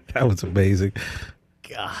 That was amazing.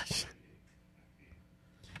 Gosh.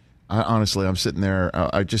 Honestly, I'm sitting there.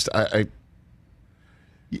 I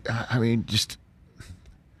mean, just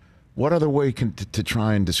what other way to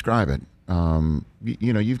try and describe it?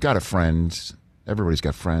 You've got a friend. Everybody's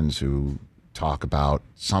got friends who talk about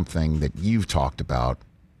something that you've talked about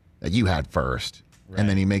that you had first, and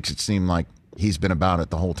then he makes it seem like he's been about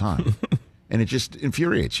it the whole time, and it just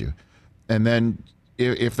infuriates you. And then,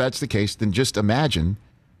 if that's the case, then just imagine,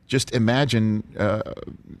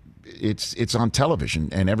 it's on television,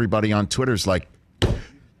 and everybody on Twitter's like,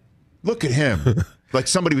 look at him. Like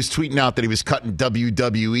somebody was tweeting out that he was cutting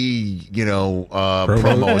WWE,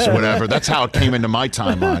 promos or whatever. That's how it came into my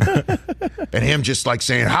timeline. And him just like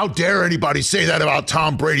saying, how dare anybody say that about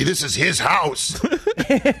Tom Brady? This is his house.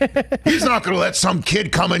 He's not going to let some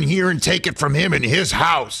kid come in here and take it from him in his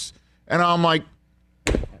house. And I'm like,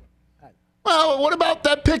 Well, what about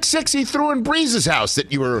that pick six he threw in Breeze's house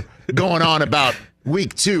that you were going on about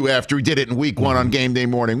week 2 after he did it in week 1 on game day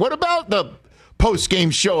morning? What about the post-game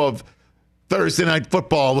show of Thursday Night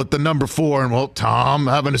Football with the number 4 and, well, Tom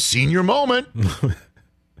having a senior moment?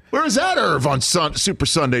 Where is that, Irv, on Super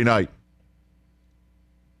Sunday night?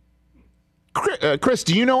 Chris,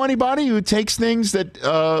 do you know anybody who takes things that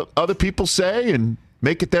other people say and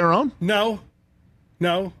make it their own? No.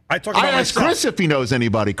 I talk about asked Chris if he knows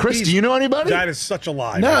anybody. Chris, do you know anybody? That is such a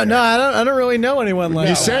lie. No, I don't really know anyone like that.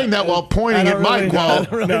 You're saying that while pointing at Mike while I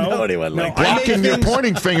don't really know anyone like that. blocking your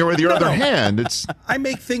pointing finger with your other hand. I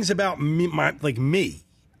make things about me, me.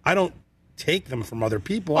 I don't take them from other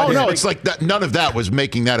people. It's like that. None of that was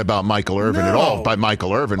making that about Michael Irvin at all by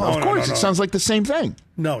Michael Irvin. Of course, it sounds like the same thing.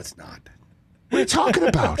 No, it's not. What are you talking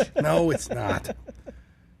about? No, it's not.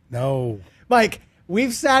 No. Mike,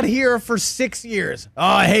 we've sat here for 6 years. Oh,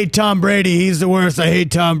 I hate Tom Brady. He's the worst. I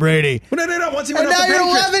hate Tom Brady. No. Once he and went now up the you're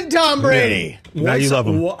Patriots. loving Tom Brady. Yeah. Now you love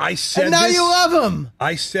him. I said and now you love him.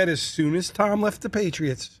 I said as soon as Tom left the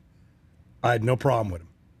Patriots, I had no problem with him.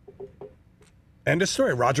 End of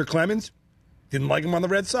story. Roger Clemens, didn't like him on the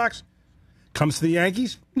Red Sox. Comes to the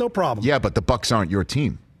Yankees, no problem. Yeah, but the Bucs aren't your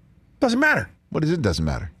team. Doesn't matter. What is it? Doesn't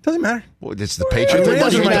matter. Doesn't matter. Well, it's the Patriots. It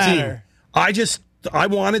doesn't my matter. I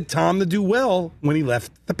wanted Tom to do well when he left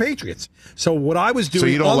the Patriots. So what I was doing. So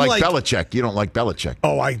you don't like Belichick. You don't like Belichick.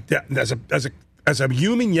 Oh, as a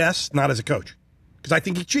human, yes, not as a coach, because I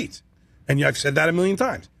think he cheats, and I've said that a million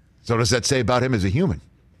times. So does that say about him as a human?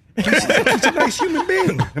 He's a nice human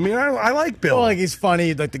being. I mean, I like Bill. Well, like he's funny.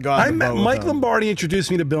 He'd like to go out. I met Mike Lombardi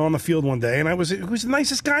introduced me to Bill on the field one day, and he was the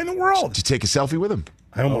nicest guy in the world. Did you take a selfie with him?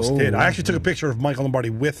 I almost did. I actually took a picture of Michael Lombardi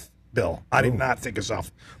with Bill. I did not take a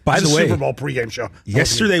selfie. By the way, Super Bowl pregame show.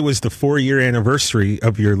 Yesterday was the 4-year anniversary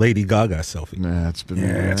of your Lady Gaga selfie. Nah, it's been.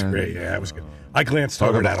 Yeah, that's great. Yeah, that was good. I glanced Talk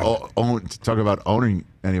over that. about owning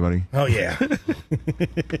anybody. Oh yeah.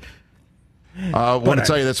 I want to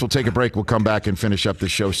tell you this. We'll take a break. We'll come back and finish up the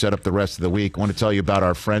show, set up the rest of the week. I want to tell you about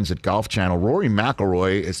our friends at Golf Channel. Rory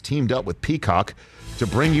McIlroy is teamed up with Peacock to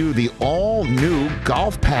bring you the all-new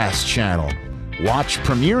Golf Pass channel. Watch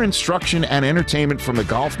premier instruction and entertainment from the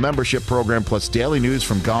golf membership program, plus daily news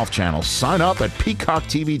from Golf Channel. Sign up at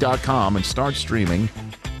peacocktv.com and start streaming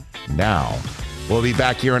now. We'll be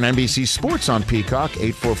back here on NBC Sports on Peacock.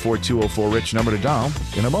 844-204-RICH, number to dial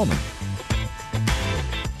in a moment.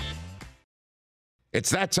 It's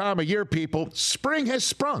that time of year, people. Spring has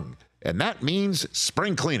sprung, and that means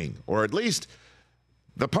spring cleaning, or at least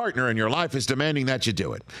the partner in your life is demanding that you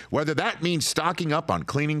do it. Whether that means stocking up on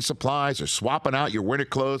cleaning supplies or swapping out your winter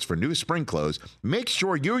clothes for new spring clothes, make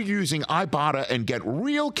sure you're using Ibotta and get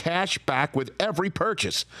real cash back with every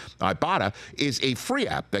purchase. Ibotta is a free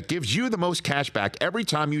app that gives you the most cash back every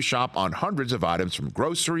time you shop on hundreds of items, from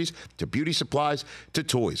groceries to beauty supplies to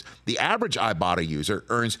toys. The average Ibotta user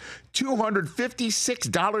earns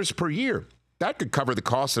 $256 per year. That could cover the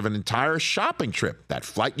cost of an entire shopping trip, that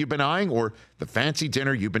flight you've been eyeing, or the fancy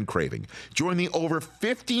dinner you've been craving. Join the over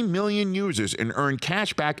 50 million users and earn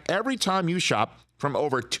cash back every time you shop from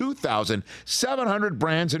over 2,700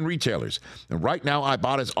 brands and retailers. And right now,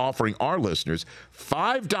 Ibotta is offering our listeners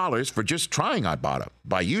 $5 for just trying Ibotta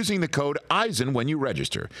by using the code EISEN when you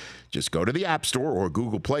register. Just go to the App Store or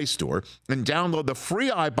Google Play Store and download the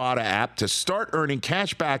free Ibotta app to start earning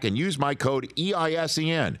cash back and use my code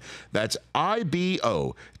EISEN. That's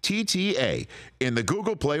IBOTTA in the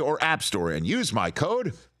Google Play or App Store and use my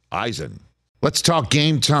code EISEN. Let's talk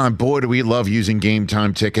Game Time. Boy, do we love using Game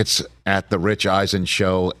Time tickets at the Rich Eisen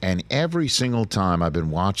Show. And every single time I've been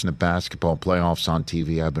watching the basketball playoffs on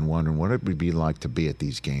TV, I've been wondering what it would be like to be at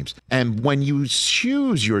these games. And when you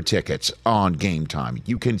choose your tickets on Game Time,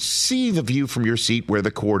 you can see the view from your seat where the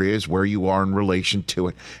court is, where you are in relation to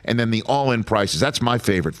it, and then the all-in prices. That's my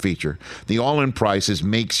favorite feature. The all-in prices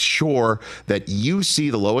makes sure that you see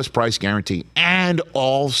the lowest price guarantee and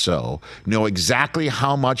also know exactly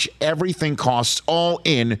how much everything costs all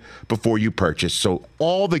in before you purchase. So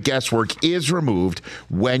all the guesswork is removed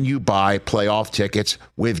when you buy playoff tickets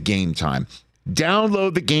with Game Time.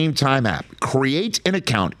 Download the Game Time app, create an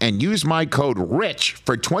account, and use my code RICH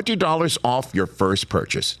for $20 off your first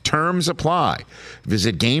purchase. Terms apply.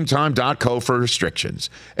 Visit GameTime.co for restrictions.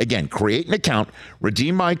 Again, create an account,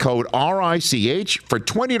 redeem my code RICH for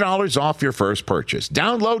 $20 off your first purchase.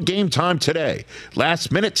 Download Game Time today.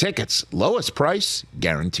 Last minute tickets, lowest price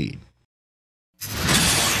guaranteed.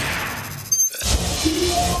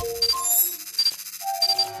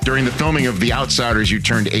 During the filming of The Outsiders, you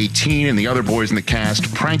turned 18, and the other boys in the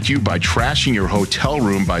cast pranked you by trashing your hotel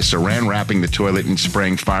room by saran wrapping the toilet and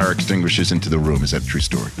spraying fire extinguishers into the room. Is that a true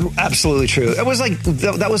story? Absolutely true. It was like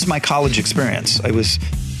that was my college experience. I was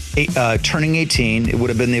turning 18. It would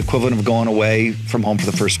have been the equivalent of going away from home for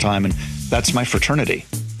the first time, and that's my fraternity.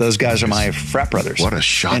 Those guys are my frat brothers. What a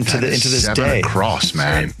shot into this 7 day. across,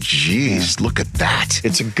 man. Jeez, look at that.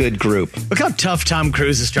 It's a good group. Look how tough Tom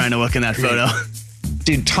Cruise is trying to look in that photo.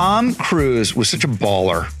 Dude, Tom Cruise was such a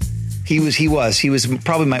baller. He was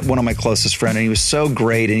probably one of my closest friends, and he was so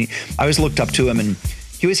great. And I always looked up to him, and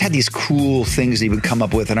he always had these cool things that he would come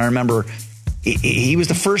up with. And I remember he was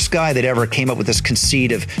the first guy that ever came up with this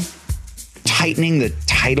conceit of tightening the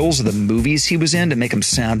titles of the movies he was in to make them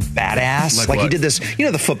sound badass. Like he did this,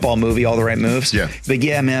 the football movie, All the Right Moves. Yeah. But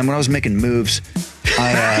yeah, man, when I was making moves,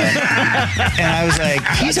 and I was like,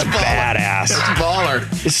 he's a badass. That's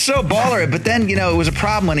baller. It's so baller. But then, it was a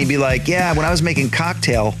problem when he'd be like, yeah, when I was making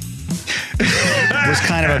Cocktail, it was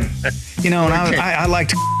kind of and I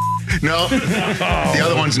liked. No, the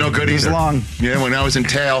other one's no good either. It was long. Yeah, when I was in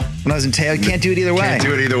Tail. When I was in Tail, you can't do it either way. Can't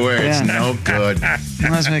do it either way. Yeah. It's no good.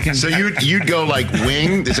 When I was making... So you'd go like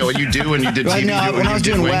Wing? Is that what you do when you did TV? No, when I was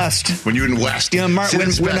doing West. When you were in West.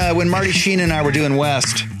 When Marty Sheen and I were doing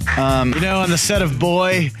West. On the set of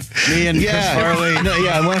Boy, me and Chris Farley. When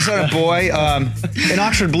I set of Boy, in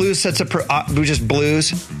Oxford Blues sets up just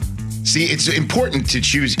blues. See, it's important to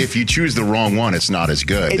choose. If you choose the wrong one, it's not as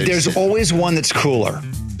good. There's always one that's cooler.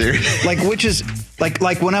 Which is like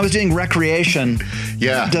when I was doing Recreation,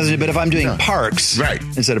 does it? But if I'm doing Parks, right,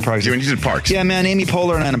 instead of Parks, when you did Parks, yeah, man, Amy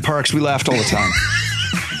Poehler and I in Parks, we laughed all the time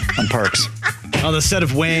on Parks. On the set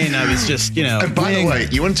of Wayne, I was just And by the way,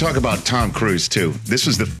 you want to talk about Tom Cruise too? This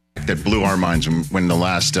was the that blew our minds when the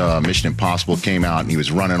last Mission Impossible came out, and he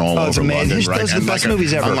was running all over London, right? Those are the best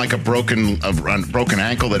movies ever. On like a broken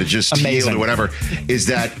ankle that had just healed or whatever. Is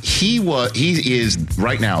that he is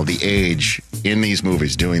right now the age in these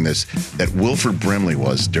movies doing this that Wilford Brimley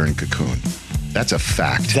was during Cocoon. That's a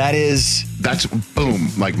fact. That's boom,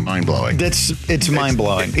 like mind blowing. It's mind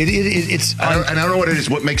blowing. It's I don't know what it is.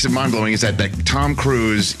 What makes it mind blowing is that Tom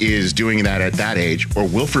Cruise is doing that at that age, or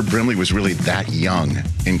Wilford Brimley was really that young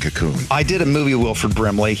in Cocoon. I did a movie with Wilford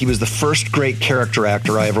Brimley. He was the first great character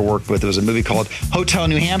actor I ever worked with. It was a movie called Hotel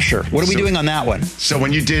New Hampshire. What are we doing on that one? So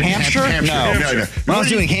when you did Hampshire? No. When I was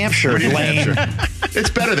doing Hampshire, Lane. It's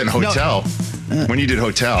better than Hotel. No. When you did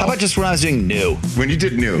Hotel. How about just when I was doing New? When you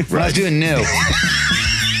did New, right. When I was doing New.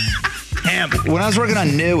 When I was working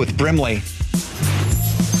on New with Brimley.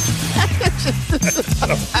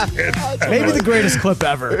 Maybe the greatest clip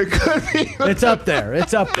ever. It could be. It's up there.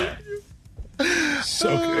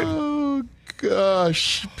 So good. Oh,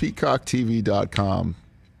 gosh. PeacockTV.com.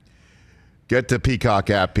 Get the Peacock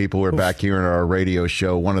app, people. We're back here in our radio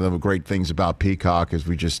show. One of the great things about Peacock is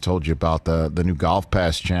we just told you about the new Golf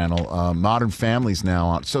Pass channel. Modern Family's now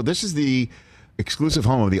on. So this is the exclusive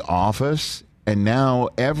home of The Office. And now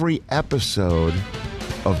every episode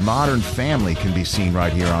of Modern Family can be seen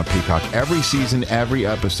right here on Peacock. Every season, every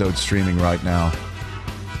episode streaming right now.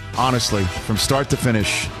 Honestly, from start to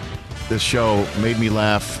finish, this show made me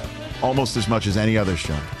laugh almost as much as any other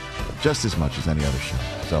show. Just as much as any other show.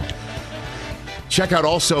 So check out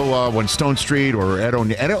also when Stone Street or Ed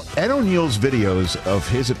O'Neill's videos of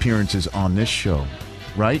his appearances on this show,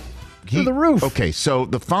 right? To the roof. Okay, so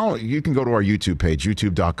you can go to our YouTube page,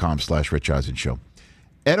 youtube.com/Rich Eisen Show.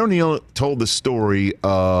 Ed O'Neill told the story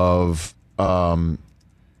of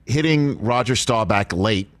hitting Roger Staubach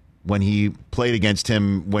late when he played against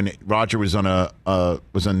him when Roger was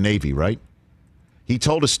on Navy, right? He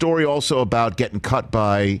told a story also about getting cut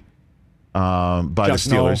by the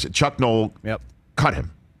Steelers. Noll. Chuck Noll cut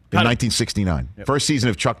him in 1969. Yep. First season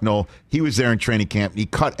of Chuck Noll. He was there in training camp. He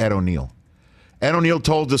cut Ed O'Neill. Ed O'Neill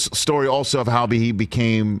told this story also of how he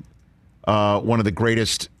became one of the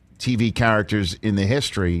greatest TV characters in the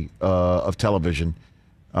history of television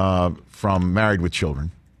from Married with Children.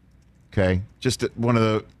 Okay? Just one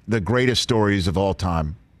of the greatest stories of all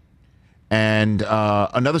time. And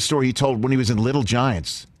another story he told when he was in Little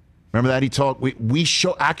Giants. Remember that? He told, we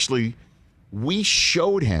showed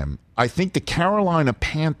him, I think, the Carolina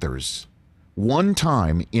Panthers one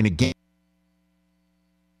time in a game.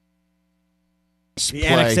 The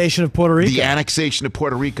annexation of Puerto Rico. The annexation of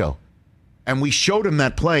Puerto Rico. And we showed him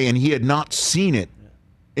that play, and he had not seen it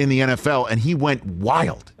in the NFL, and he went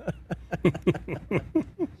wild.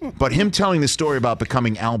 But him telling the story about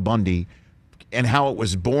becoming Al Bundy and how it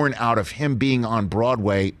was born out of him being on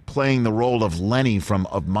Broadway playing the role of Lenny from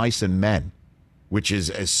Of Mice and Men, which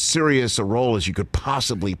is as serious a role as you could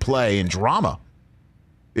possibly play in drama.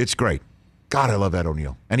 It's great. God, I love Ed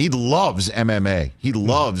O'Neill. And he loves MMA. He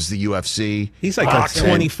loves the UFC. He's like a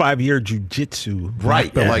 25-year jiu-jitsu.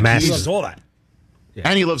 Right. But like he loves all that. Yeah.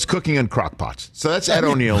 And he loves cooking in crock pots. So that's Ed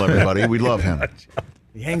O'Neill, everybody. We love him.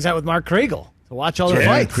 He hangs out with Mark Kriegel to watch all the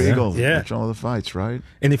fights. Kriegel, watch all the fights, right?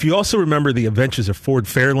 And if you also remember the Adventures of Ford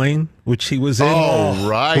Fairlane, which he was in. Oh,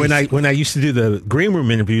 right. When I used to do the Green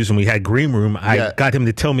Room interviews, when we had Green Room, I got him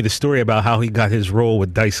to tell me the story about how he got his role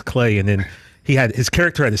with Dice Clay, and then his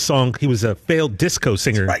character had a song. He was a failed disco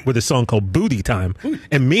singer with a song called Booty Time.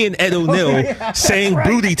 And me and Ed O'Neill sang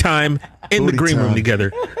Booty Time in the green room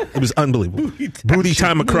together. It was unbelievable. Booty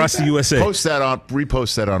Time across the USA.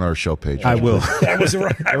 Repost that on our show page. I will. That was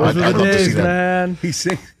right. Those were the days, man. He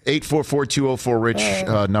sings.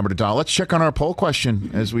 844-204-RICH number to dial. Let's check on our poll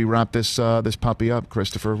question as we wrap this puppy up.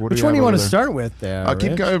 Christopher, which one do you want to start with there?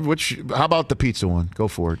 Keep going. How about the pizza one? Go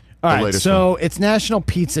for it. All right, so it's National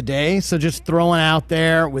Pizza Day, so just throwing out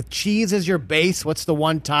there, with cheese as your base, what's the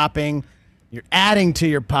one topping you're adding to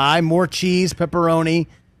your pie? More cheese, pepperoni,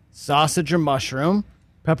 sausage, or mushroom.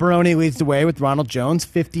 Pepperoni leads the way with Ronald Jones,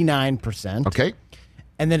 59%. Okay.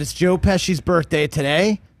 And then it's Joe Pesci's birthday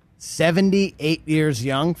today, 78 years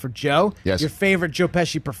young for Joe. Yes. Your favorite Joe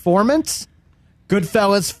Pesci performance?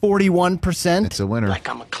 Goodfellas, 41%. It's a winner. Like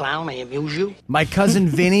I'm a clown, I amuse you. My Cousin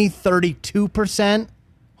Vinny, 32%.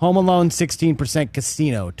 Home Alone, 16%.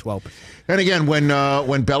 Casino, 12%. And again, when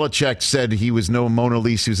Belichick said he was no Mona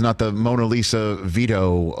Lisa, he was not the Mona Lisa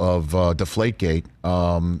Vito of Deflategate,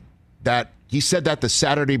 that he said that the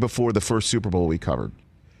Saturday before the first Super Bowl we covered.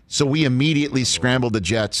 So we immediately scrambled the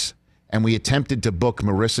jets and we attempted to book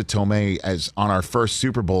Marissa Tomei as on our first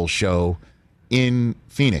Super Bowl show in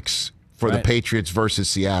Phoenix for the Patriots versus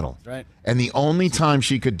Seattle. Right. And the only time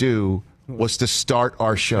she could do was to start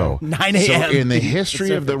our show. 9 a.m. So in the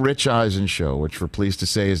history of the Rich Eisen Show, which we're pleased to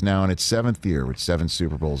say is now in its 7th year with 7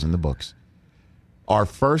 Super Bowls in the books, our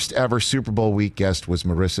first ever Super Bowl week guest was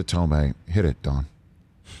Marissa Tomei. Hit it, Don.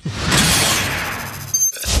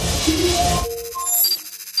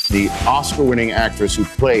 The Oscar-winning actress who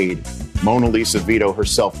played Mona Lisa Vito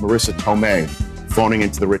herself, Marissa Tomei, phoning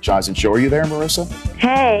into the Rich Eisen Show. Are you there, Marissa?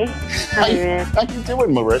 Hey. How you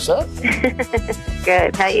doing, Marissa?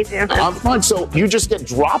 Good. How you doing? I'm fine. So you just get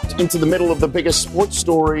dropped into the middle of the biggest sports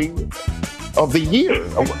story of the year.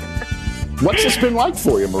 What's this been like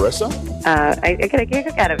for you, Marissa? I get a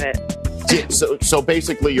kick out of it. So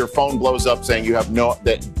basically your phone blows up saying you have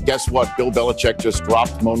guess what? Bill Belichick just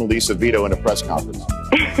dropped Mona Lisa Vito in a press conference.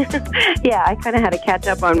 Yeah, I kind of had to catch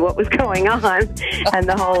up on what was going on and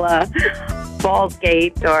the whole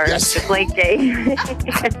Ballsgate or Deflategate.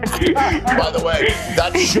 By the way,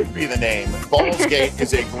 that should be the name. Ballsgate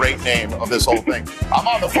is a great name of this whole thing. I'm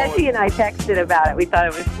on the phone. Pesci and I texted about it. We thought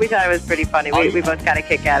it was pretty funny. We both got a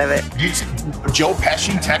kick out of it. Joe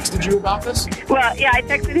Pesci texted you about this? Well, yeah, I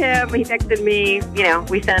texted him. He texted me. You know,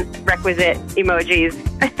 we sent requisite emojis.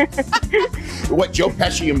 What, Joe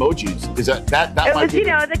Pesci emojis? Is that it was,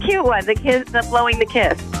 the cute one, the blowing the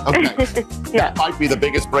kiss. Okay. That might be the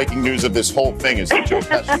biggest breaking news of this whole thing is the Joe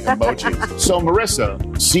Pesci emoji. So,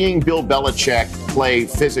 Marissa, seeing Bill Belichick play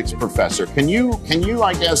physics professor, can you,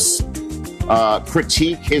 I guess,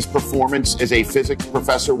 critique his performance as a physics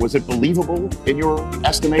professor? Was it believable in your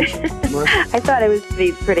estimation, Marissa? I thought it was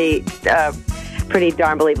pretty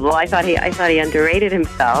darn believable. I thought he underrated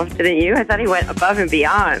himself, didn't you? I thought he went above and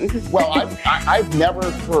beyond. Well, I've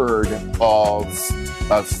never heard of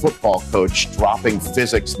a football coach dropping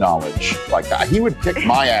physics knowledge like that. He would kick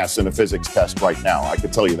my ass in a physics test right now. I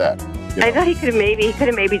could tell you that. I thought he could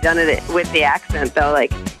have maybe done it with the accent though.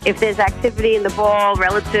 Like if there's activity in the ball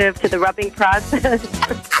relative to the rubbing process.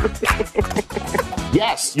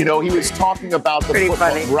 Yes, he was talking about the football.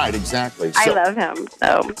 Funny. Right, exactly. I love him.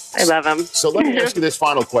 I love him. So let me ask you this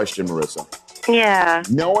final question, Marissa. Yeah.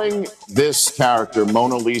 Knowing this character,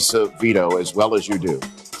 Mona Lisa Vito, as well as you do,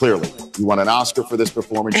 clearly, you won an Oscar for this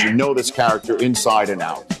performance. You know this character inside and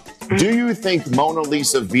out. Do you think Mona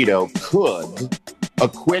Lisa Vito could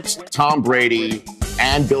acquit Tom Brady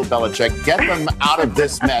and Bill Belichick, get them out of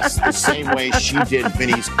this mess the same way she did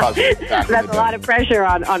Vinny's cousin back in the day? That's a lot of pressure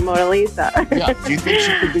on Mona Lisa. Yeah. Do you think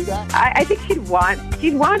she could do that? I think she'd want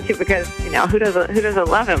to because who doesn't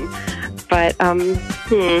love him? But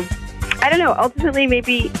I don't know. Ultimately,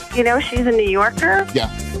 maybe she's a New Yorker. Yeah.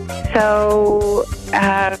 So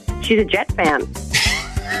she's a Jet fan.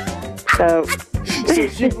 So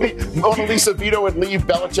Mona Lisa Vito would leave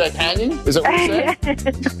Belichick hanging? Is that what you're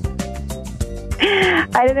saying?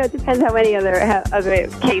 I don't know. It depends how many other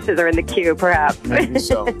cases are in the queue, perhaps. Maybe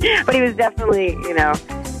so. But he was definitely,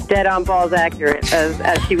 dead on balls accurate,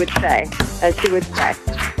 as she would say.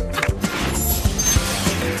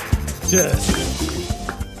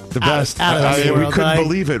 The best. We couldn't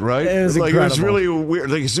believe it, right? It was like, incredible. it was really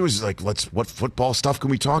weird. Like, it was like, what football stuff can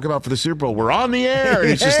we talk about for the Super Bowl? We're on the air. And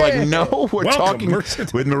it's just like, no, we're talking with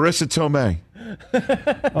Marissa Tomei.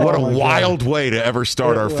 What a wild way to ever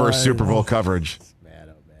start our first Super Bowl coverage.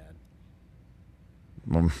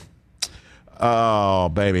 Oh,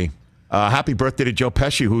 baby. Happy birthday to Joe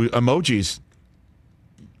Pesci, who emojis.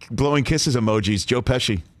 Blowing kisses emojis. Joe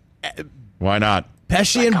Pesci. Why not?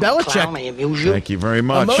 Pesci and Belichick. Thank you very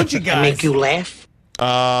much. Emoji guys. Make you laugh.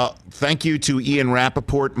 Thank you to Ian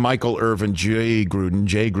Rappaport, Michael Irvin, Jay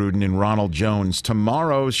Gruden, and Ronald Jones.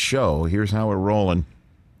 Tomorrow's show, here's how we're rolling.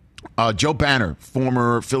 Joe Banner,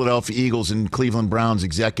 former Philadelphia Eagles and Cleveland Browns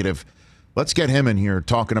executive. Let's get him in here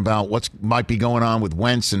talking about what might be going on with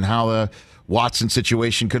Wentz and how the Watson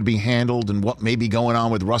situation could be handled and what may be going on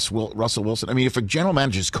with Russell Wilson. I mean, if a general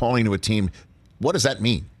manager is calling to a team, what does that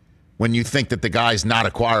mean? When you think that the guy's not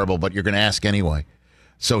acquirable, but you're going to ask anyway.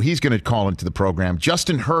 So he's going to call into the program.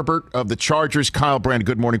 Justin Herbert of the Chargers, Kyle Brand,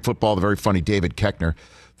 Good Morning Football, the very funny David Keckner.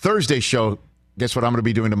 Thursday show, guess what I'm going to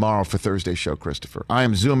be doing tomorrow for Thursday show, Christopher? I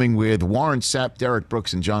am Zooming with Warren Sapp, Derek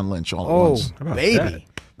Brooks, and John Lynch all at once. Oh, baby.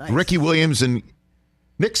 Nice. Ricky Williams and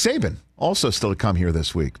Nick Saban also still to come here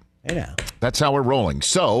this week. Hey now. That's how we're rolling.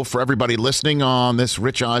 So for everybody listening on this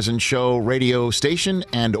Rich Eisen Show radio station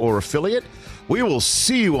and or affiliate, we will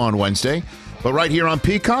see you on Wednesday. But right here on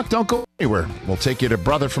Peacock, don't go anywhere. We'll take you to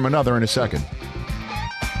Brother from Another in a second.